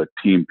 then we do a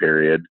team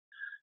period,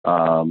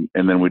 and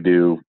then we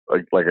do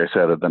like I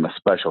said, then a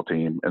special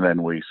team, and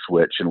then we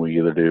switch and we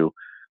either do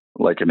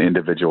like an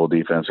individual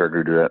defense or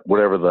do that,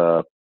 whatever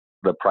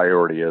the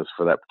priority is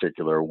for that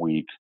particular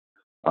week.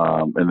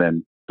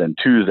 And then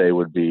Tuesday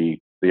would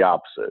be the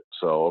opposite.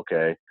 So,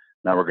 okay,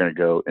 now we're going to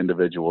go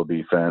individual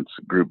defense,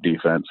 group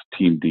defense,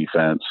 team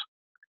defense,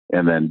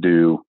 and then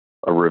do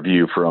a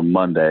review from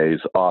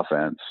Monday's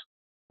offense.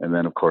 And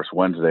then, of course,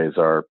 Wednesday's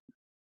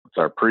it's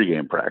our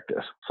pregame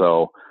practice.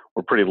 So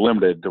we're pretty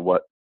limited to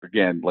what,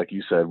 again, like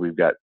you said, we've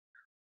got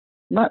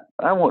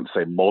I won't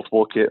say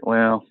multiple kids,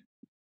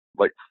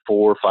 like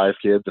 4 or 5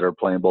 kids that are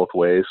playing both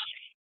ways.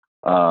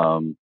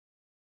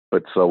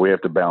 But so we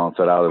have to balance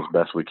that out as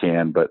best we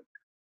can. But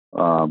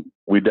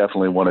we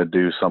definitely want to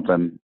do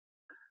something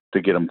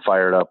to get them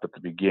fired up at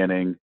the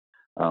beginning.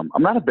 I'm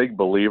not a big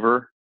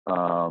believer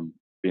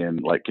in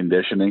like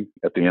conditioning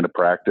at the end of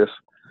practice.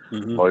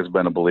 Mm-hmm. I've always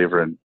been a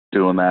believer in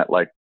doing that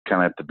like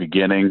kind of at the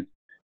beginning,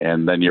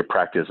 and then your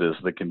practice is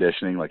the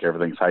conditioning, like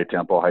everything's high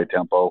tempo.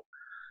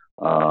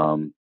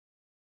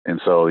 And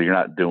so you're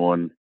not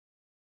doing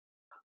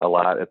a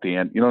lot at the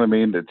end. You know what I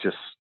mean? It just,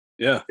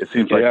 it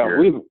seems like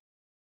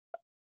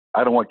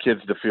I don't want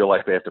kids to feel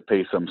like they have to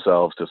pace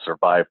themselves to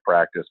survive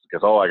practice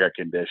because, I got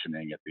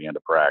conditioning at the end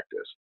of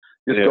practice.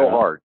 Just go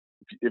hard.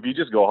 If you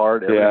just go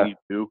hard, everything you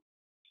do,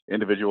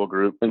 individual,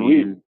 group,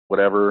 team,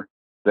 whatever,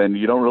 then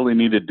you don't really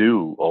need to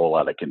do a whole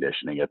lot of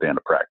conditioning at the end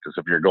of practice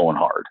if you're going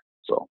hard.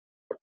 So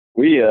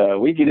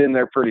we get in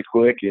there pretty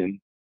quick, and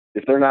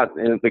if they're not,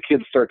 and the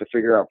kids start to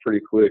figure out pretty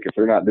quick, if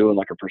they're not doing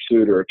like a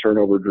pursuit or a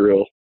turnover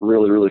drill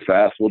really, really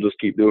fast, we'll just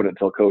keep doing it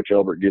until Coach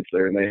Albert gets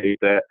there, and they hate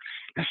that.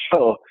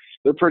 So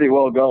they're pretty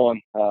well going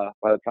by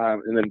the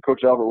time. And then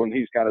Coach Albert, when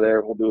he's kind of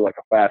there, we'll do like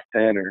a fast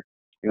 10 or,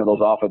 those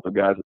offensive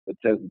guys that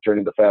tends to turn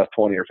into fast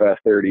 20 or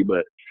fast 30.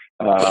 But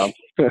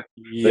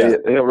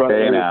he'll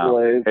run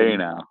plays. Hey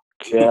now.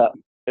 Yeah,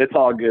 it's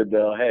all good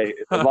though. Hey,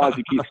 as long as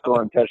you keep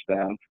scoring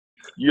touchdowns.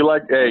 You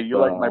like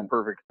my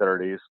perfect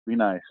 30s. Be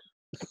nice.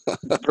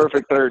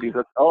 Perfect 30s.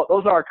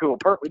 Those are cool.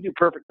 We do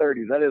perfect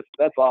 30s.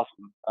 That's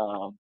awesome.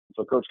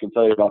 So Coach can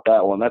tell you about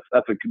that one. That's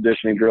a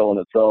conditioning drill in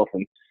itself,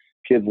 and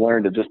kids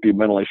learn to just be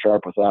mentally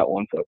sharp with that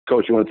one. So,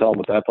 Coach, you want to tell them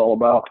what that's all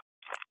about?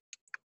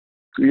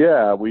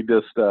 Yeah, we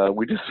just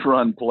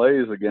run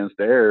plays against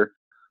air,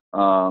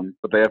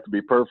 but they have to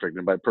be perfect.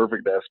 And by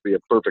perfect, it has to be a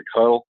perfect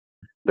huddle.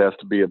 It has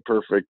to be a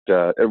perfect.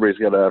 Everybody's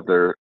got to have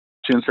their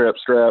chin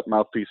strap,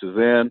 mouthpieces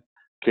in.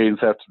 Cadence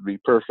has to be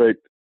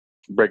perfect.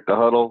 Break the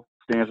huddle.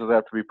 Stances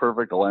have to be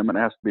perfect. Alignment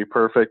has to be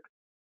perfect.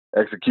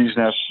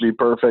 Execution has to be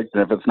perfect.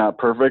 And if it's not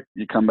perfect,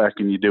 you come back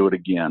and you do it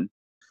again.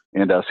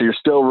 And so you're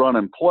still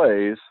running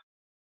plays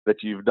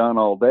that you've done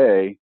all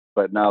day,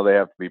 but now they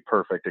have to be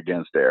perfect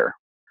against air.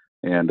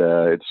 And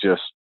it's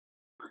just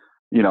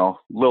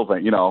little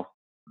thing,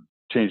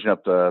 changing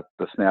up the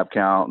snap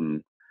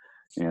count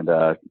and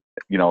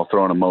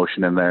throwing a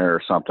motion in there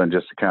or something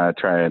just to kind of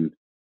try and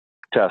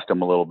test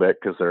them a little bit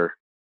because they're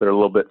a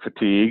little bit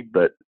fatigued,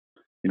 but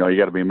you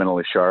got to be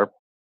mentally sharp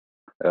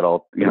at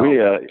all,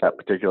 at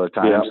particular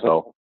times. Yeah.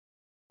 So.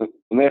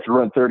 And they have to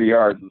run 30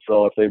 yards, and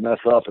so if they mess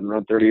up and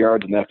run 30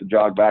 yards and they have to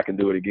jog back and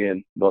do it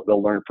again,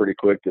 they'll learn pretty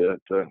quick to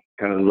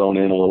kind of zone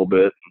in a little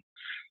bit.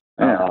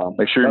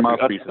 Make sure your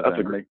mouthpiece is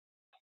in.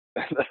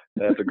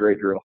 That's a great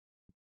drill.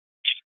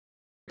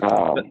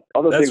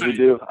 Other things we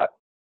do.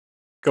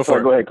 Go for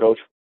it. Go ahead, Coach.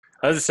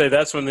 I was to say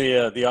that's when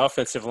the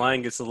offensive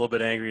line gets a little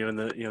bit angry when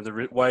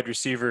the wide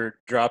receiver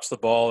drops the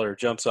ball or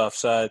jumps off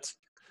sides.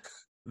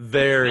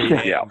 Very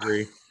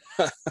angry.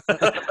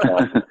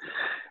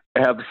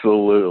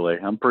 Absolutely.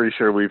 I'm pretty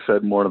sure we've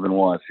said more than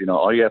once,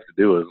 all you have to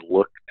do is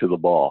look to the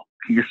ball.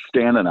 You're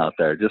standing out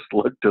there. Just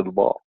look to the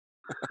ball.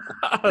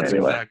 That's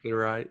exactly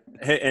right.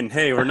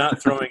 Hey, we're not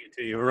throwing it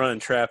to you. We're running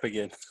trap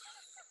again.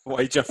 Why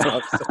are you jumping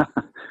off?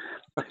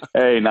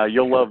 Hey, now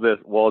you'll love this.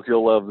 Walls,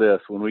 you'll love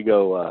this. When we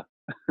go,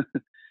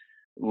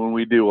 when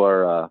we do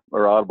our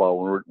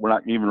oddball, we're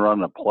not even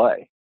running a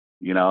play,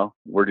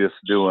 we're just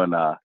doing,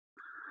 oh,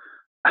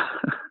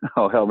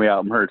 help me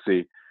out,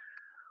 Mercy.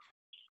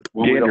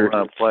 When we don't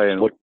run a play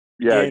and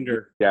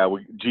Gander. Yeah,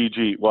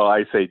 GG. Well,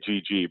 I say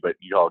GG, but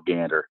you call it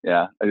gander.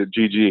 Yeah,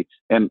 GG.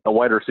 And a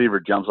wide receiver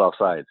jumps off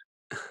sides.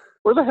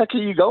 Where the heck are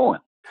you going?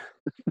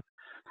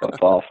 That's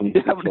awesome.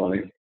 That's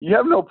funny. You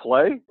have no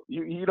play.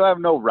 You don't have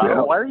no route.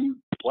 Yeah. Why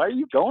are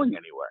you going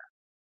anywhere?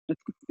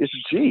 It's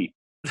G.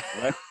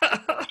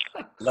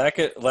 Lack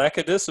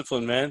of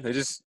discipline, man. They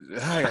just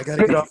I got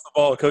to get off the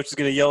ball. Coach is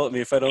going to yell at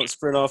me if I don't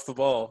sprint off the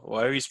ball.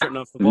 Why are you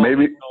sprinting off the ball?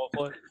 Maybe.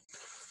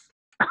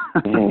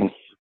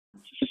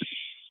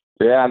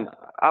 Yeah, and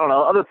I don't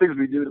know, other things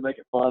we do to make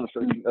it fun, so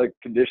like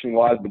conditioning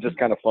wise, but just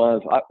kind of fun.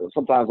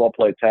 Sometimes We'll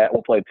play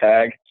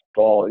tag.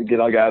 So I'll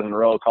get our guys in a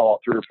row, call out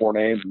 3 or 4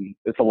 names, and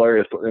it's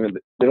hilarious. I mean,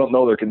 they don't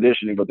know they're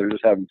conditioning, but they're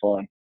just having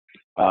fun.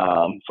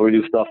 So we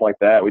do stuff like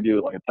that. We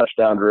do like a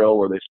touchdown drill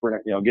where they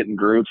sprint, get in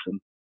groups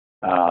and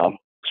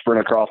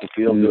sprint across the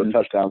field and do a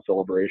touchdown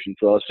celebration.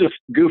 So it's just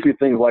goofy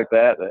things like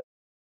that.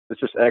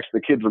 It's just extra.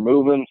 The kids are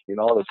moving, they're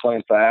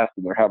playing fast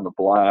and they're having a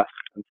blast.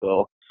 And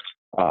so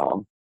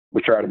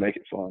we try to make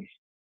it fun.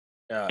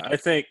 Yeah, I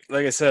think,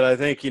 like I said, at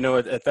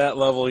that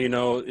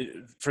level,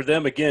 for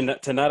them, again,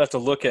 to not have to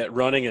look at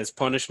running as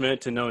punishment,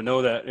 to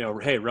know that,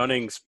 hey,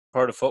 running's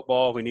part of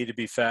football. We need to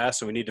be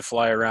fast and we need to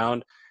fly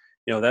around.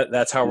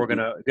 That's how we're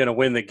gonna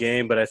win the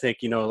game. But I think,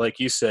 like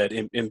you said,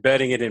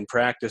 embedding it in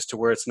practice to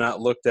where it's not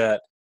looked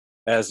at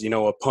as,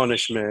 a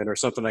punishment or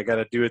something I got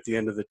to do at the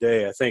end of the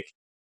day. I think,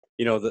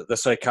 the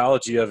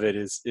psychology of it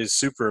is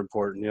super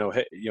important.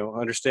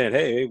 Understand,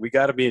 hey, we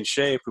got to be in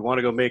shape. We want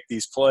to go make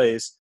these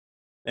plays.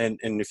 And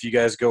if you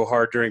guys go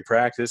hard during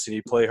practice and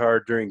you play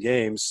hard during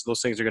games,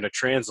 those things are going to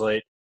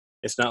translate.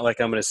 It's not like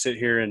I'm going to sit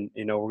here and,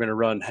 we're going to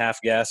run half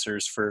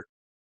gassers for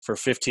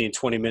 15,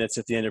 20 minutes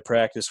at the end of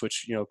practice,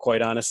 which,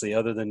 quite honestly,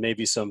 other than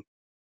maybe some,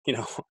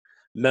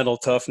 mental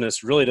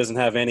toughness, really doesn't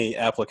have any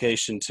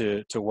application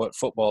to what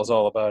football is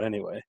all about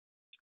anyway.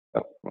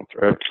 Oh, that's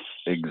right.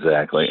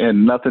 Exactly.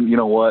 And nothing,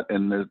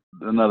 and there's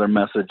another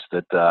message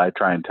that I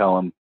try and tell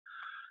them,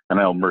 and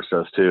I know Merce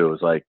does too,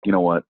 is like,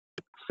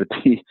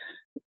 fatigue,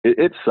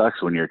 it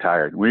sucks when you're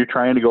tired. When you're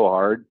trying to go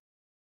hard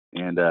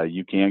and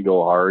you can't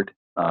go hard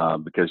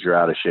because you're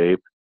out of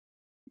shape,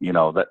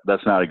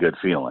 that's not a good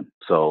feeling.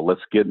 So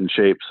let's get in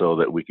shape so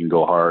that we can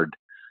go hard,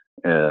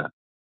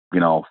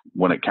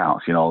 when it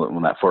counts,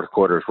 when that fourth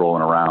quarter is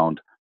rolling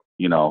around,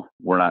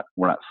 we're not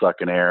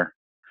sucking air.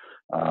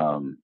 I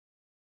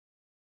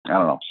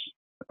don't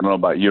know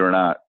about you or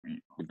not.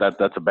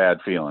 That's a bad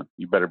feeling.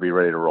 You better be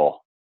ready to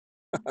roll.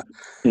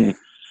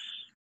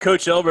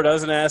 Coach Elbert, I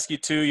was going to ask you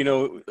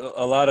too,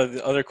 a lot of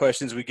the other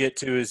questions we get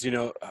to is,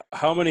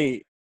 how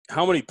many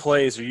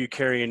plays are you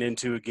carrying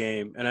into a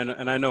game?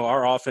 And I know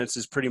our offense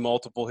is pretty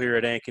multiple here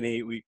at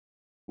Ankeny. We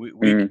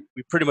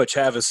pretty much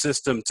have a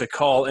system to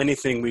call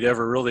anything we'd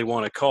ever really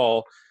want to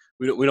call.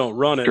 We don't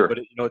run it, sure, but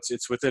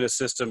it's within a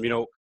system.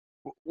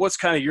 What's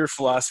kind of your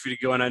philosophy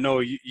to go? And I know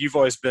you've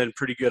always been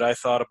pretty good, I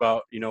thought,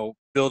 about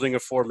building a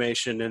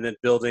formation and then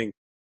building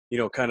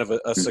kind of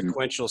a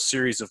sequential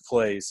series of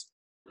plays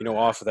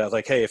off of that.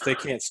 Like, hey, if they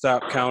can't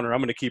stop counter, I'm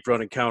going to keep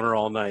running counter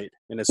all night.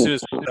 And as soon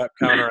as they stop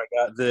counter, I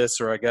got this,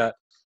 or I got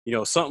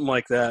something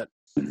like that.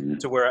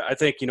 To where I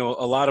think, a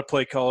lot of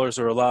play callers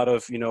or a lot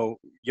of,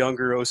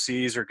 younger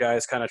OCs or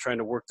guys kind of trying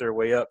to work their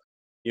way up,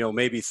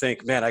 maybe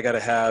think, man, I got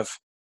to have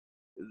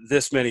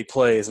this many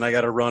plays and I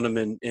got to run them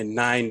in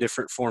 9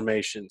 different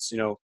formations.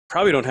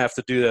 Probably don't have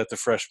to do that at the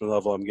freshman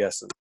level, I'm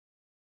guessing.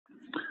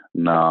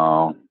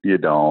 No, you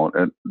don't.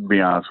 And to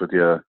be honest with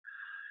you,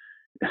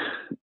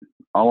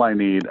 all I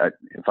need,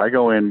 if I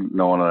go in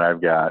knowing that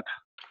I've got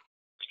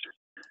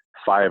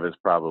 5 is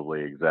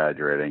probably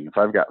exaggerating. If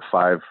I've got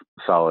 5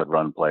 solid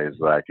run plays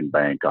that I can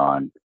bank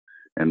on,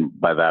 and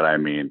by that I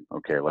mean,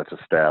 okay, let's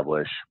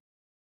establish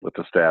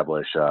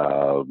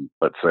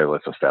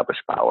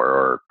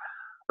power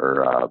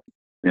or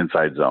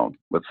inside zone,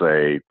 let's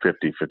say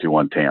 50,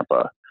 51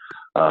 Tampa.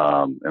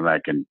 And I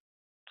can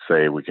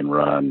say we can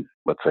run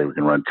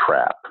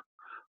trap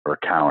or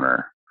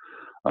counter.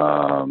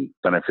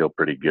 Then I feel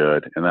pretty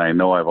good. And then I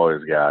know I've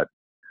always got,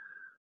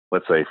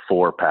 let's say,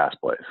 4 pass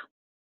plays,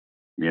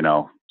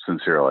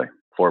 sincerely,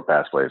 4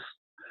 pass plays.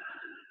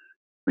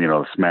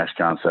 The smash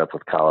concept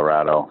with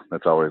Colorado,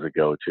 that's always a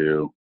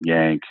go-to.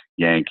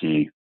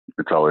 Yankee,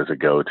 it's always a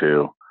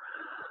go-to.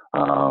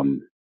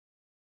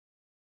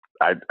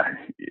 I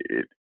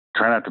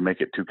try not to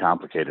make it too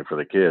complicated for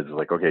the kids.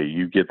 Like, okay,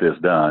 you get this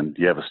done.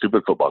 You have a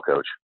stupid football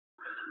coach.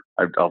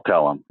 I'll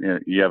tell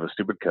them, you have a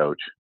stupid coach.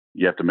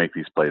 You have to make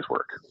these plays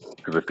work.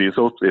 Because if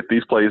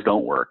these plays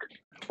don't work,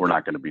 we're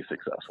not going to be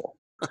successful.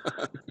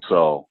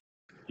 So,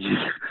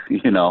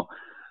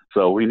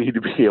 so we need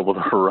to be able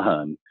to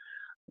run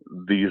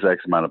these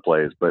X amount of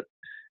plays. But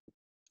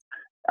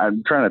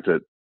I'm trying not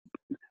to.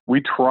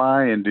 We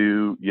try and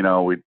do. We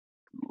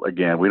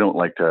don't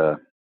like to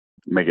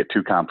make it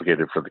too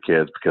complicated for the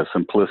kids, because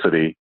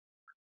simplicity,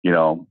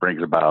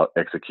 brings about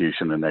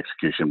execution, and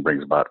execution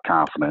brings about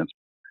confidence.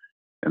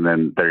 And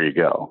then there you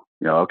go.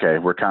 Okay,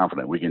 we're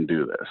confident we can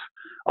do this.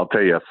 I'll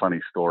tell you a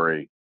funny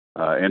story.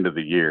 End of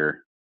the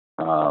year,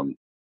 we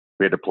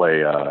had to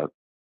play our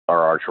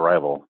arch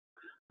rival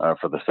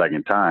for the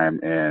second time,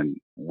 and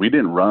we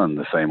didn't run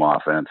the same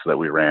offense that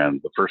we ran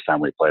the first time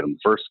we played them the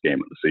first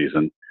game of the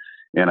season.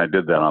 And I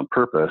did that on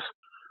purpose,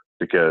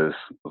 because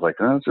I was like,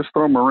 let's just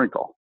throw them a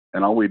wrinkle.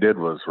 And all we did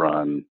was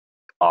run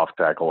off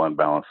tackle,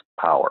 unbalanced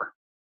power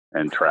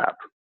and trap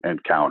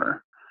and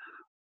counter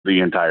the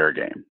entire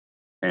game.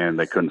 And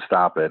they couldn't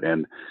stop it.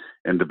 And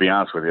to be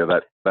honest with you,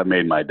 that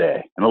made my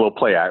day. And a little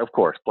play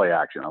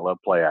action. I love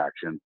play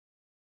action.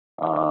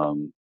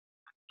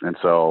 And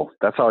so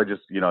that's how I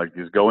just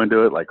go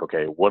into it. Like,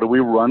 okay, what do we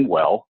run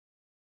well?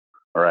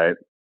 All right,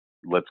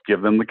 let's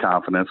give them the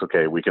confidence.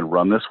 Okay, we can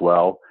run this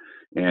well.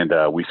 And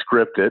we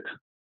script it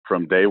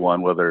from day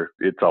one, whether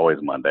it's always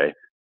Monday.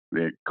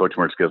 Coach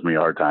Mertz gives me a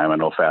hard time. I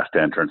know fast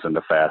 10 turns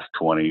into fast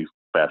 20,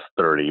 fast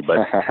 30,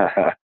 but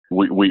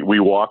we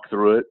walk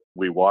through it.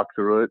 We walk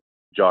through it,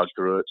 jog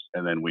through it,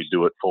 and then we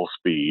do it full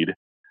speed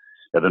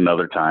at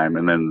another time.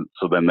 And then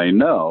they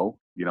know,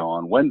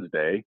 on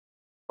Wednesday,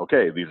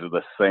 okay, these are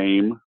the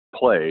same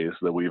plays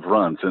that we've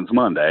run since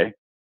Monday.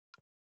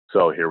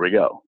 So here we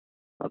go.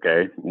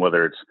 Okay,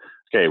 whether it's,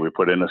 okay, we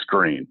put in a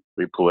screen,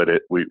 we put in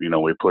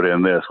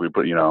this,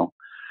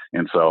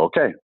 and so,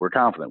 okay, we're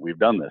confident. We've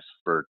done this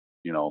for,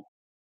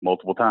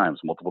 multiple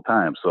times.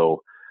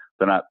 So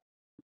they're not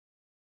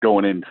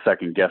going in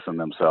second guessing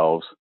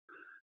themselves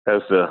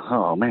as to,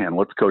 oh man,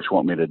 what's coach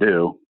want me to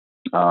do?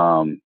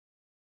 And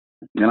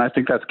I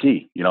think that's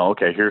key.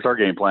 Okay, here's our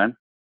game plan,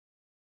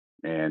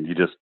 and you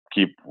just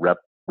keep rep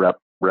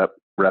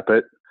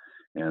it.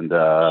 And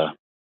I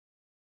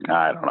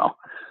don't know.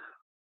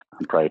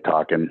 I'm probably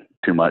talking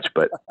too much,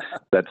 but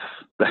that's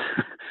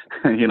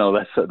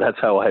that's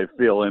how I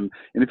feel. And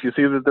if you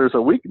see that there's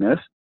a weakness,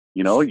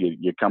 you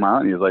come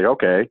out and you're like,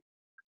 okay,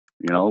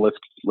 let's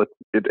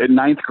at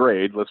ninth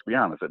grade, let's be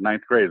honest, at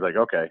ninth grade, it's like,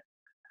 okay,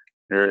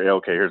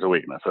 here's a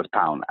weakness. Let's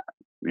pound that,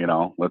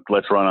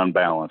 let's run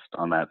unbalanced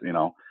on that,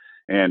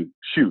 and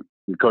shoot,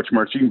 Coach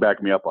Mertz, you can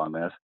back me up on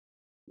this.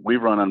 We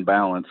run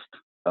unbalanced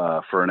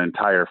for an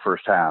entire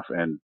first half,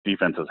 and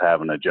defenses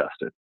haven't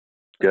adjusted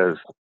because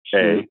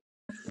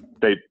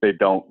they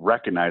don't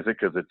recognize it,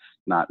 because it's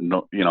not,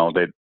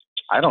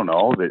 I don't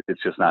know,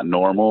 it's just not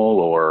normal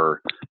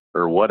or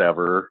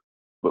whatever.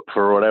 But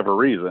for whatever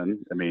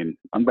reason, I mean,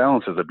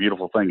 unbalance is a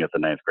beautiful thing at the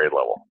ninth grade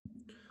level.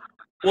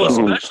 Well,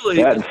 especially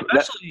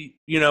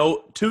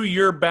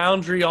 2-year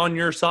boundary on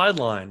your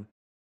sideline.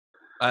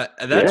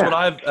 That's what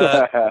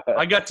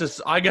I got to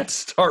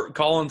start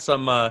calling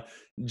some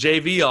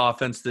JV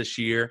offense this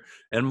year,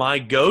 and my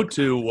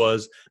go-to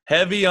was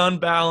heavy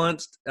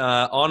unbalanced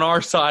on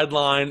our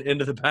sideline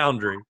into the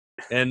boundary,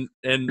 and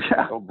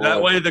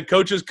that way the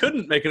coaches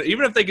couldn't make it.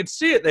 Even if they could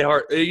see it,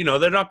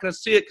 they're not going to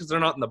see it because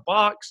they're not in the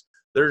box.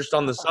 They're just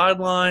on the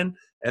sideline,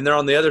 and they're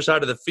on the other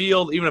side of the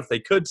field. Even if they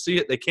could see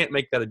it, they can't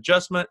make that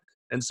adjustment.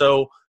 And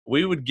so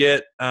we would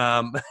get,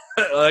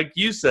 like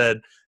you said,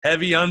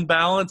 heavy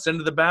unbalanced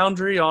into the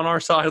boundary on our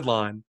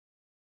sideline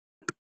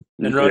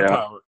and run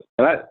power.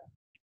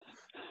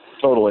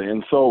 Totally.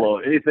 And solo,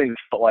 anything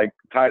like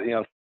tied into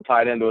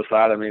a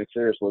side. I mean,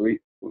 seriously,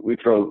 we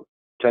throw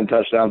 10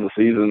 touchdowns a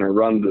season or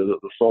run the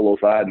solo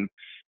side, and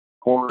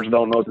corners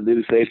don't know what to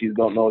do, safeties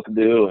don't know what to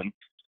do, and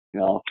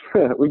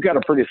we've got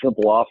a pretty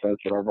simple offense,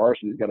 but our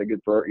varsity's got a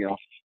good,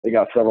 they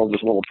got several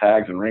just little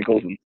tags and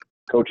wrinkles, and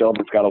Coach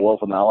Elbert's got a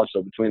wealth of knowledge.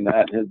 So between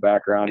that and his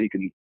background, he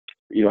can,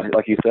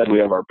 like you said, we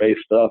have our base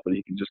stuff, but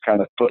he can just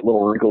kind of put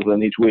little wrinkles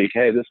in each week.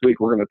 Hey, this week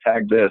we're going to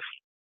tag this,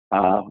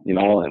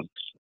 and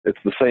it's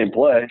the same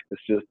play.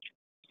 It's just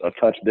a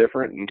touch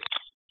different, and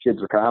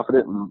kids are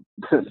confident, and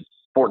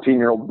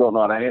 14-year-olds don't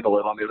know how to handle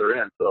it on the other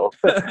end. So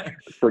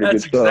it's pretty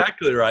good stuff. That's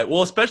exactly right.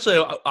 Well,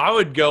 especially I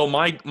would go,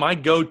 my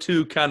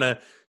go-to kind of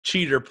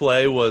cheater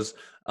play was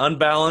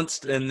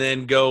unbalanced and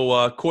then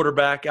go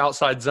quarterback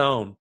outside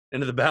zone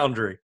into the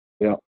boundary.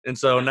 Yeah. And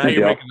so now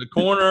you're Yeah. making the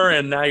corner,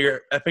 and now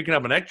you're picking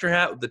up an extra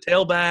hat with the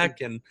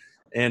tailback,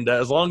 and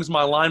as long as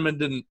my lineman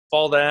didn't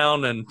fall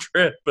down and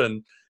trip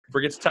and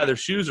forget to tie their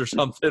shoes or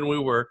something, we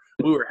were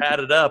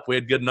hatted up. We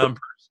had good numbers.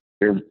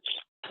 You're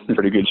in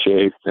pretty good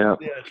shape. Yeah.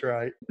 Yeah, that's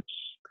right.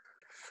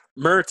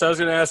 Mertz, I was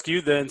going to ask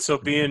you then, so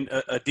being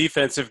a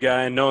defensive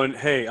guy and knowing,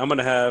 hey, I'm going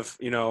to have,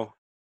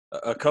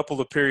 a couple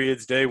of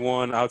periods, day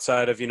one,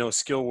 outside of,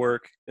 skill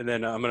work, and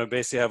then I'm going to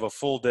basically have a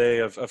full day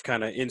of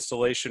kind of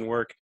installation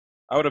work.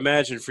 I would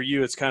imagine for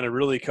you it's kind of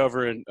really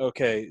covering,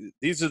 okay,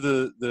 these are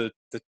the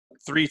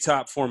three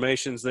top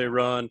formations they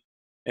run,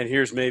 and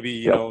here's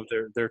maybe,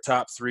 their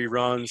top three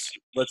runs.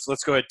 Let's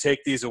go ahead and take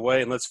these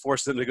away, and let's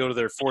force them to go to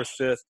their fourth,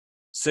 fifth,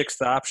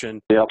 sixth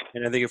option. Yep.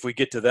 And I think if we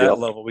get to that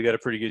level, we got a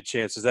pretty good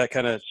chance. Does that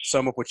kind of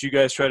sum up what you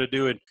guys try to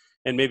do?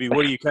 And maybe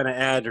what do you kind of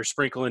add or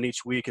sprinkle in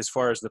each week as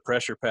far as the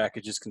pressure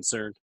package is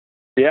concerned?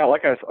 Yeah,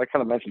 like I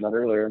kind of mentioned that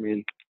earlier. I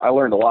mean, I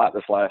learned a lot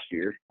this last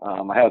year.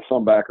 I have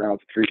some background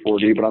with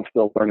 3-4-D, but I'm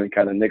still learning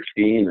kind of Nick's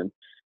scheme, and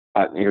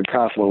you're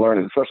constantly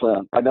learning. Especially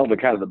I know the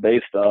kind of the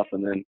base stuff,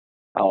 and then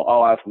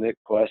I'll ask Nick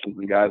questions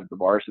and guys at the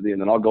varsity,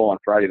 and then I'll go on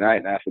Friday night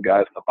and ask the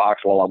guys in the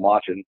box while I'm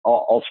watching.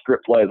 I'll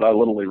script plays. I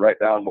literally write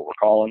down what we're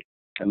calling,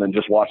 and then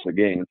just watch the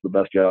game. It's the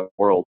best job in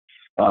the world.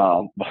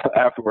 But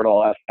afterward,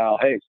 I'll ask Al,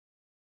 hey,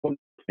 what does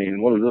this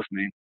mean? What does this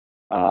mean?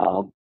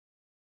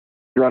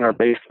 We run our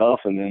base stuff,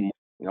 and then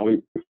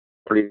we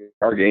pretty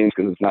our games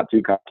because it's not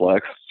too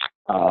complex.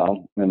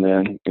 And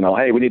then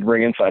hey, we need to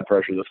bring inside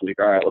pressure this week.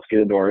 All right, let's get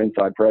into our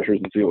inside pressures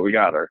and see what we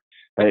got. Or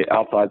hey,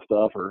 outside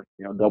stuff or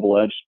double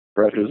edged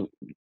pressures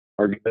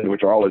are good,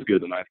 which are always good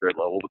at the ninth grade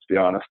level. Let's be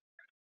honest.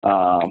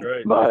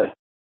 Right. But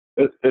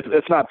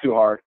it's not too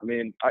hard. I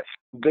mean,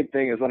 the big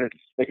thing is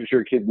making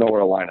sure kids know where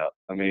to line up.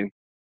 I mean,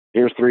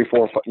 here's 3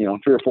 or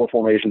 4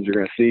 formations you're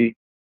going to see.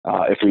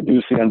 If we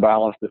do see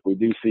unbalanced, if we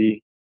do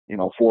see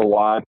 4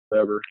 wide,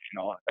 whatever,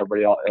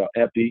 everybody else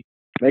empty,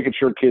 making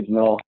sure kids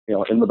know,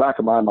 in the back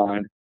of my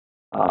mind,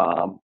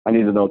 I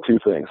need to know 2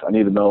 things. I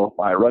need to know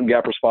my run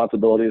gap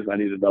responsibilities. I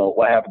need to know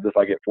what happens if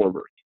I get 4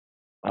 birds.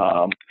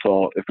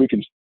 So if we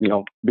can,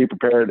 be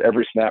prepared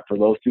every snap for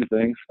those 2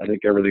 things, I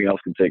think everything else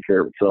can take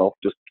care of itself.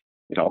 Just,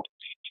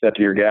 step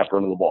to your gap,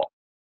 run to the ball,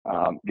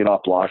 get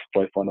off blocks,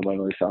 play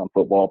fundamentally sound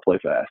football, play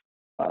fast,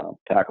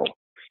 tackle.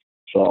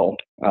 So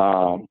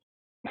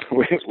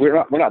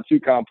we're not too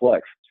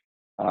complex.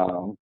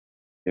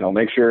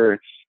 Make sure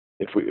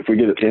if we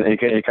get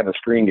any kind of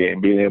screen game,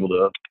 being able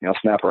to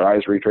snap our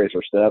eyes, retrace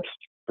our steps,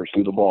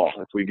 pursue the ball.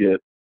 If we get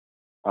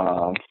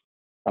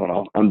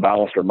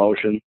unbalanced or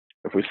motion,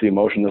 if we see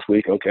motion this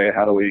week, okay,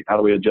 how do we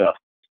adjust,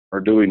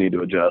 or do we need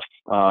to adjust?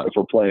 If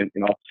we're playing,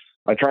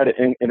 I try to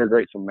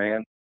integrate some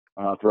man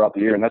throughout the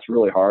year, and that's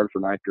really hard for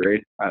ninth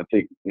grade. I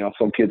think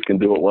some kids can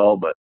do it well,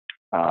 but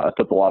it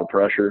puts a lot of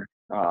pressure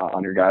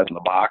on your guys in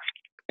the box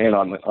and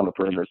on the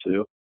perimeter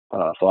too.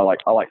 So I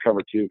like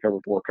cover 2, cover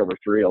 4, cover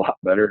 3 a lot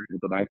better at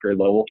the ninth grade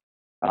level,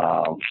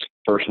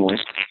 personally.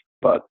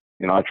 But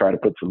I try to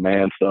put some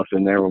man stuff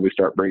in there when we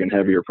start bringing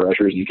heavier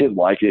pressures, and kids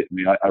like it. I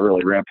mean, I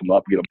really ramp them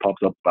up, get them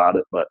pumped up about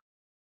it. But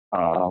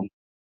I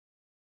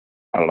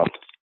don't know.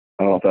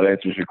 I don't know if that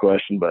answers your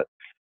question, but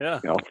yeah,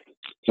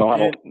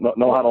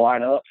 know how to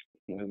line up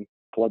and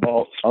play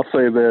ball. I'll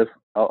say this.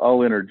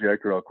 I'll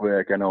interject real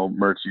quick. I know,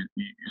 Mertz,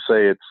 you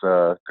say it's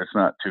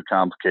not too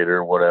complicated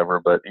or whatever,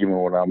 but even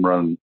when I'm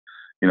running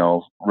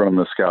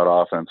the scout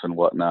offense and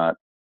whatnot,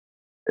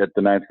 at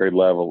the ninth grade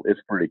level, it's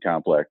pretty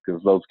complex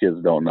because those kids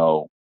don't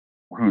know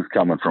who's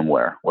coming from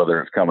where, whether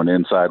it's coming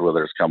inside,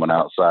 whether it's coming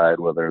outside,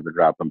 whether they're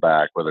dropping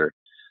back, whether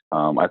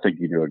I think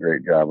you do a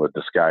great job of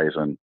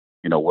disguising,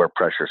 where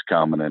pressure's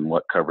coming and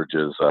what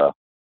coverages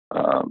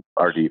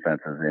our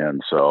defense is in.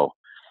 So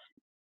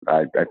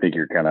I think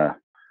you're kind of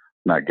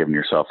not giving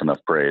yourself enough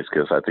praise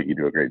because I think you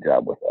do a great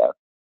job with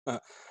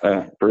that.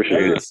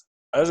 Appreciate it.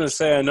 I was going to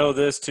say, I know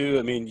this too.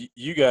 I mean,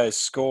 you guys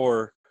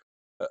score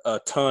a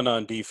ton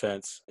on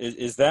defense.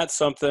 Is that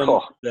something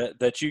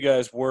that you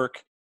guys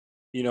work,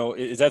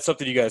 is that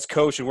something you guys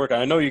coach and work on?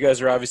 I know you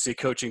guys are obviously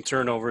coaching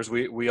turnovers.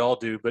 We all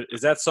do. But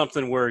is that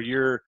something where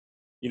you're,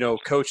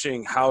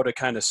 coaching how to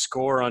kind of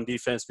score on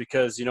defense?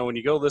 Because, when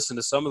you go listen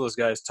to some of those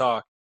guys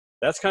talk,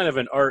 that's kind of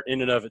an art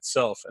in and of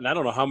itself. And I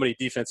don't know how many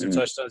defensive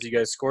touchdowns you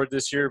guys scored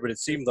this year, but it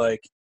seemed like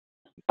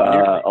a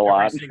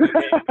lot. Game you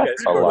guys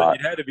scored,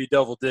 it had to be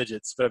double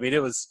digits. But I mean,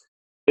 it was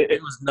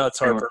nuts,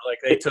 Harper. Like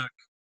they took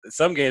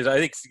some games. I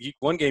think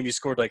one game you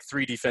scored like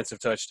 3 defensive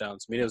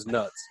touchdowns. I mean, it was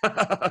nuts.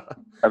 I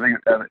think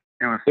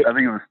it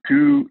was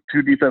two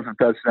defensive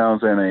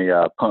touchdowns and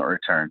a punt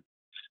return,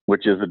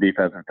 which is a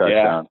defensive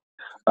touchdown.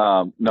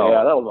 No,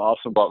 yeah, that was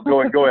awesome. Well,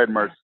 go ahead,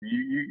 Mertz.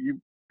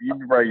 You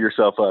write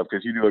yourself up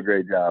because you do a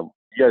great job.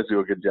 You guys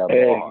do a good job.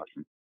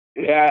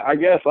 Yeah, I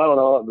guess, I don't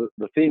know.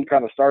 The theme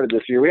kind of started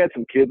this year. We had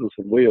some kids with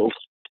some wheels.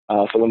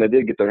 So when they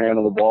did get their hand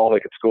on the ball, they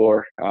could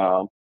score.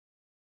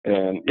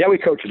 And yeah, we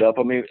coach it up.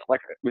 I mean, like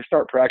we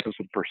start practice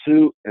with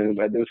pursuit, and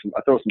I throw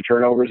some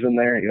turnovers in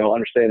there.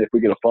 Understand if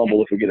we get a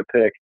fumble, if we get a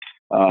pick.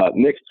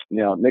 Nick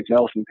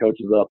Nelson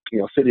coaches up,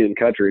 city and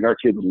country, and our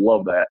kids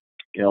love that.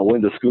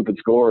 when to scoop and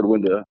score and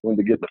when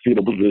to get the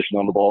fetal position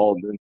on the ball.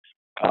 And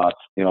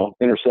then,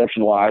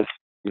 interception wise,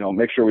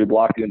 make sure we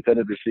block the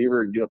intended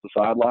receiver and get up the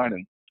sideline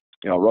and,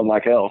 run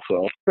like hell.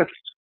 So,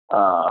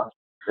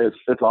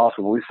 it's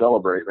awesome. We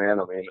celebrate, man.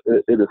 I mean,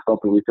 it is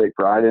something we take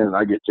pride in, and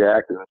I get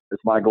jacked, and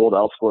it's my goal to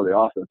outscore the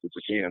offense if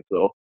we can.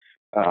 So,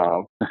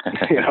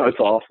 it's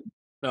awesome.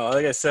 No,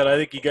 like I said, I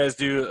think you guys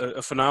do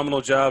a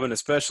phenomenal job, and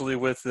especially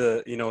with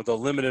the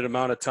limited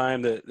amount of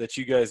time that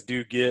you guys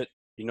do get.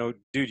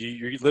 Dude,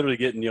 you're literally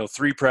getting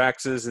 3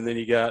 practices, and then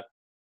you got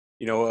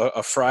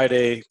a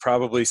Friday,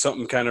 probably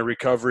something kind of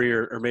recovery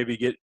or maybe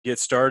get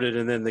started,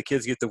 and then the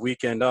kids get the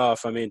weekend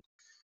off. I mean,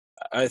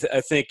 I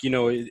think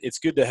it's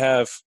good to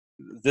have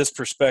this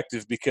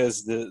perspective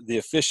because the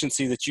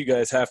efficiency that you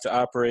guys have to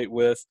operate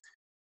with,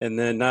 and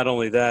then not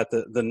only that,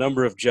 the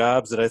number of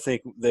jobs that I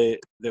think that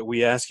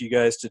we ask you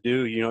guys to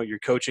do. You're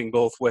coaching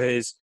both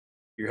ways.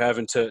 You're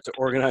having to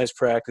organize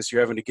practice.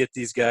 You're having to get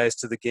these guys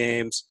to the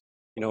games.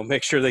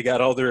 Make sure they got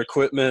all their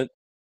equipment.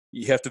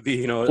 You have to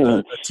be,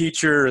 a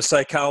teacher, a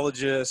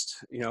psychologist,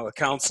 a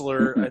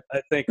counselor.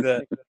 I think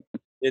that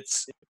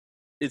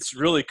it's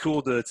really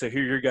cool to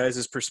hear your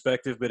guys'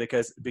 perspective, but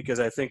because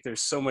I think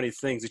there's so many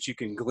things that you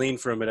can glean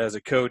from it as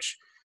a coach.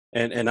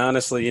 And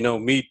honestly,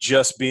 me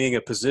just being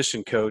a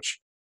position coach,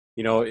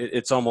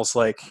 it's almost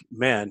like,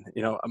 man,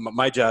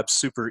 my job's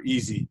super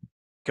easy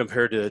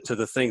compared to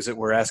the things that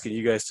we're asking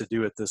you guys to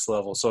do at this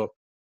level. So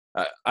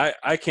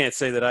I can't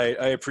say that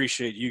I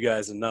appreciate you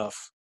guys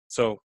enough.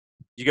 So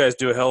you guys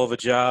do a hell of a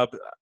job.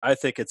 I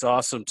think it's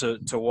awesome to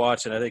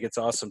watch, and I think it's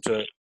awesome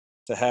to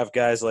have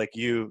guys like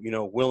you,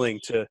 willing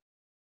to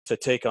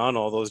take on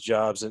all those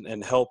jobs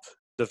and help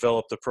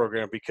develop the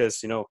program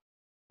because,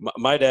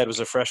 my dad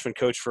was a freshman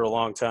coach for a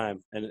long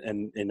time,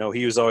 and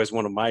he was always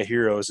one of my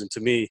heroes. And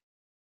to me,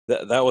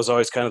 that was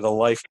always kind of the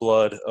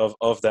lifeblood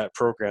of that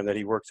program that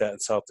he worked at in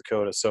South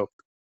Dakota. So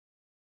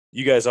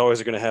you guys always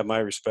are going to have my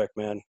respect,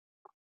 man.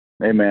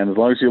 Hey, man, as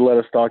long as you let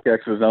us talk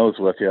X's and O's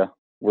with you,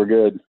 we're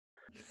good.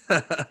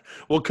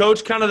 Well,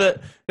 Coach, kind of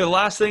the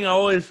last thing I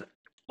always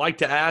like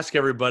to ask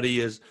everybody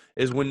is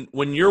when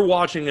you're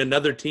watching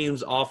another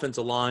team's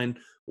offensive line,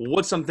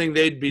 what's something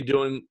they'd be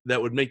doing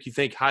that would make you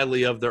think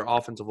highly of their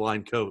offensive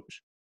line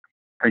coach?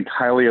 Think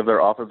highly of their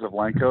offensive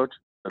line coach?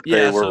 That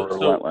they were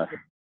relentless.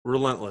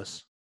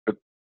 Relentless.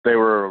 They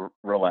were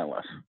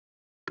relentless.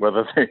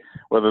 Whether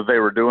they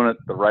were doing it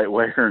the right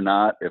way or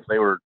not, if they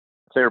were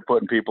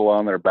putting people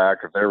on their back,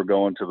 if they were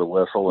going to the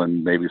whistle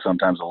and maybe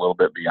sometimes a little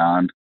bit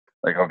beyond,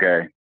 like,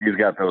 okay, he's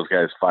got those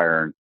guys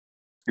firing.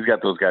 He's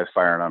got those guys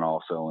firing on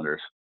all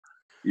cylinders.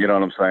 You know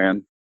what I'm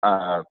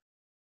saying?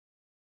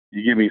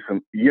 You give me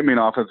an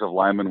offensive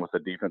lineman with a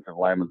defensive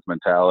lineman's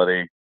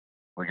mentality,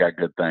 we got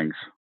good things.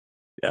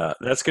 Yeah,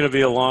 that's going to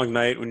be a long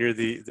night when you're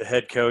the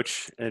head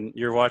coach and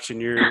you're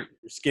watching your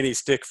skinny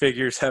stick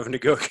figures having to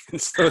go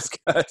against those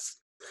guys.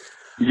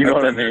 You know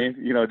what I mean?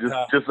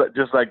 Just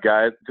that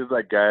guy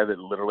that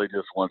literally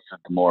just wants to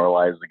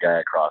demoralize the guy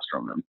across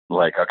from him.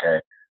 Like, okay,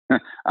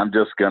 I'm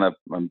just gonna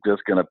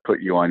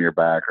put you on your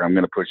back, or I'm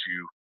gonna push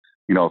you,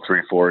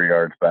 3-4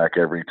 yards back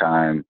every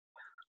time.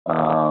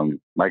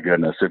 My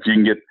goodness, if you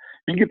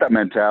can get that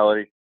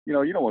mentality, you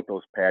don't want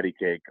those patty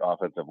cake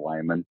offensive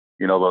linemen.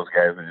 Those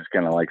guys that just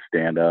kind of like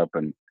stand up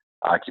and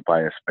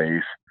occupy a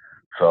space.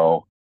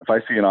 So if I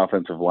see an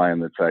offensive line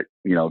that's like,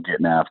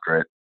 getting after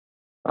it,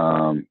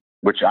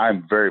 which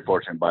I'm very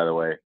fortunate, by the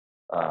way.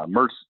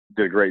 Mertz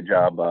did a great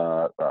job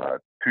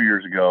 2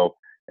 years ago,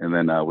 and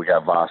then we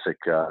got Vasic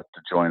to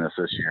join us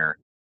this year.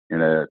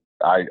 And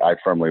I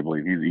firmly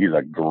believe he's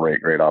a great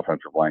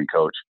offensive line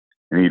coach,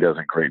 and he does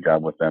a great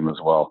job with them as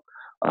well.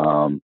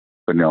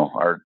 But no,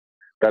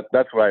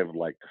 that's what I would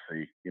like to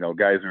see.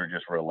 Guys who are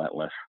just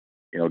relentless,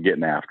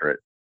 getting after it.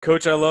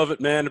 Coach, I love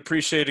it, man.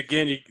 Appreciate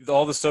again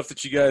all the stuff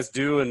that you guys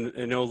do, and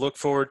look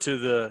forward to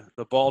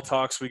the ball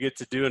talks we get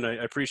to do. And I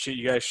appreciate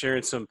you guys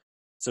sharing some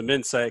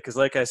insight, because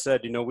like I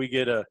said, we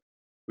get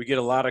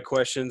a lot of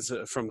questions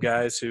from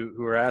guys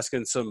who are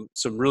asking some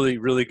really,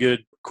 really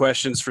good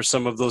questions for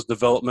some of those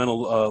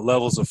developmental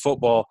levels of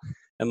football.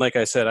 And like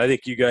I said, I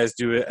think you guys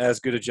do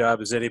as good a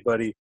job as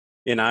anybody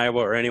in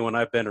Iowa or anyone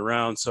I've been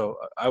around. So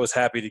I was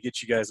happy to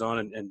get you guys on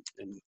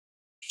and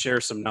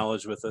share some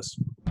knowledge with us.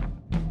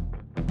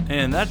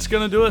 And that's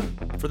going to do it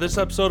for this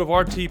episode of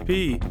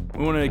RTP.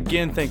 We want to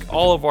again thank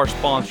all of our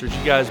sponsors.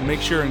 You guys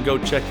make sure and go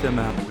check them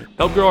out.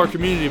 Help grow our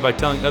community by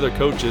telling other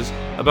coaches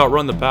about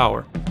Run the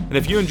Power. And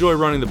if you enjoy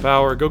running the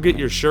Power, go get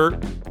your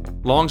shirt,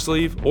 long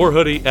sleeve, or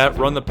hoodie at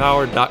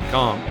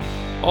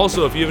runthepower.com.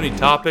 Also, if you have any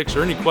topics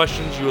or any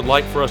questions you would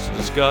like for us to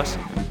discuss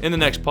in the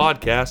next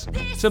podcast,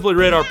 simply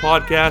rate our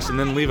podcast and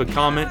then leave a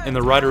comment in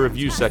the writer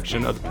review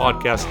section of the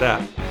podcast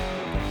app.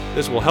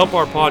 This will help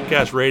our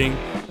podcast rating,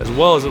 as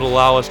well as it'll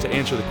allow us to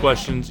answer the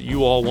questions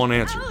you all want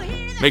answered.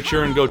 Make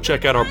sure and go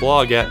check out our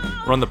blog at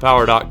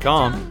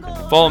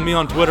runthepower.com. Follow me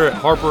on Twitter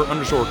at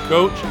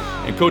Harper_Coach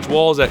and Coach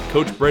Walls at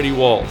Coach Brady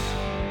Walls.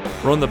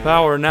 Run the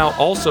Power now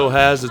also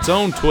has its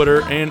own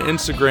Twitter and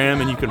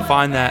Instagram, and you can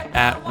find that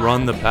at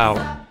Run the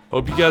Power.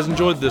 Hope you guys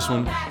enjoyed this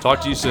one.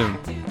 Talk to you soon.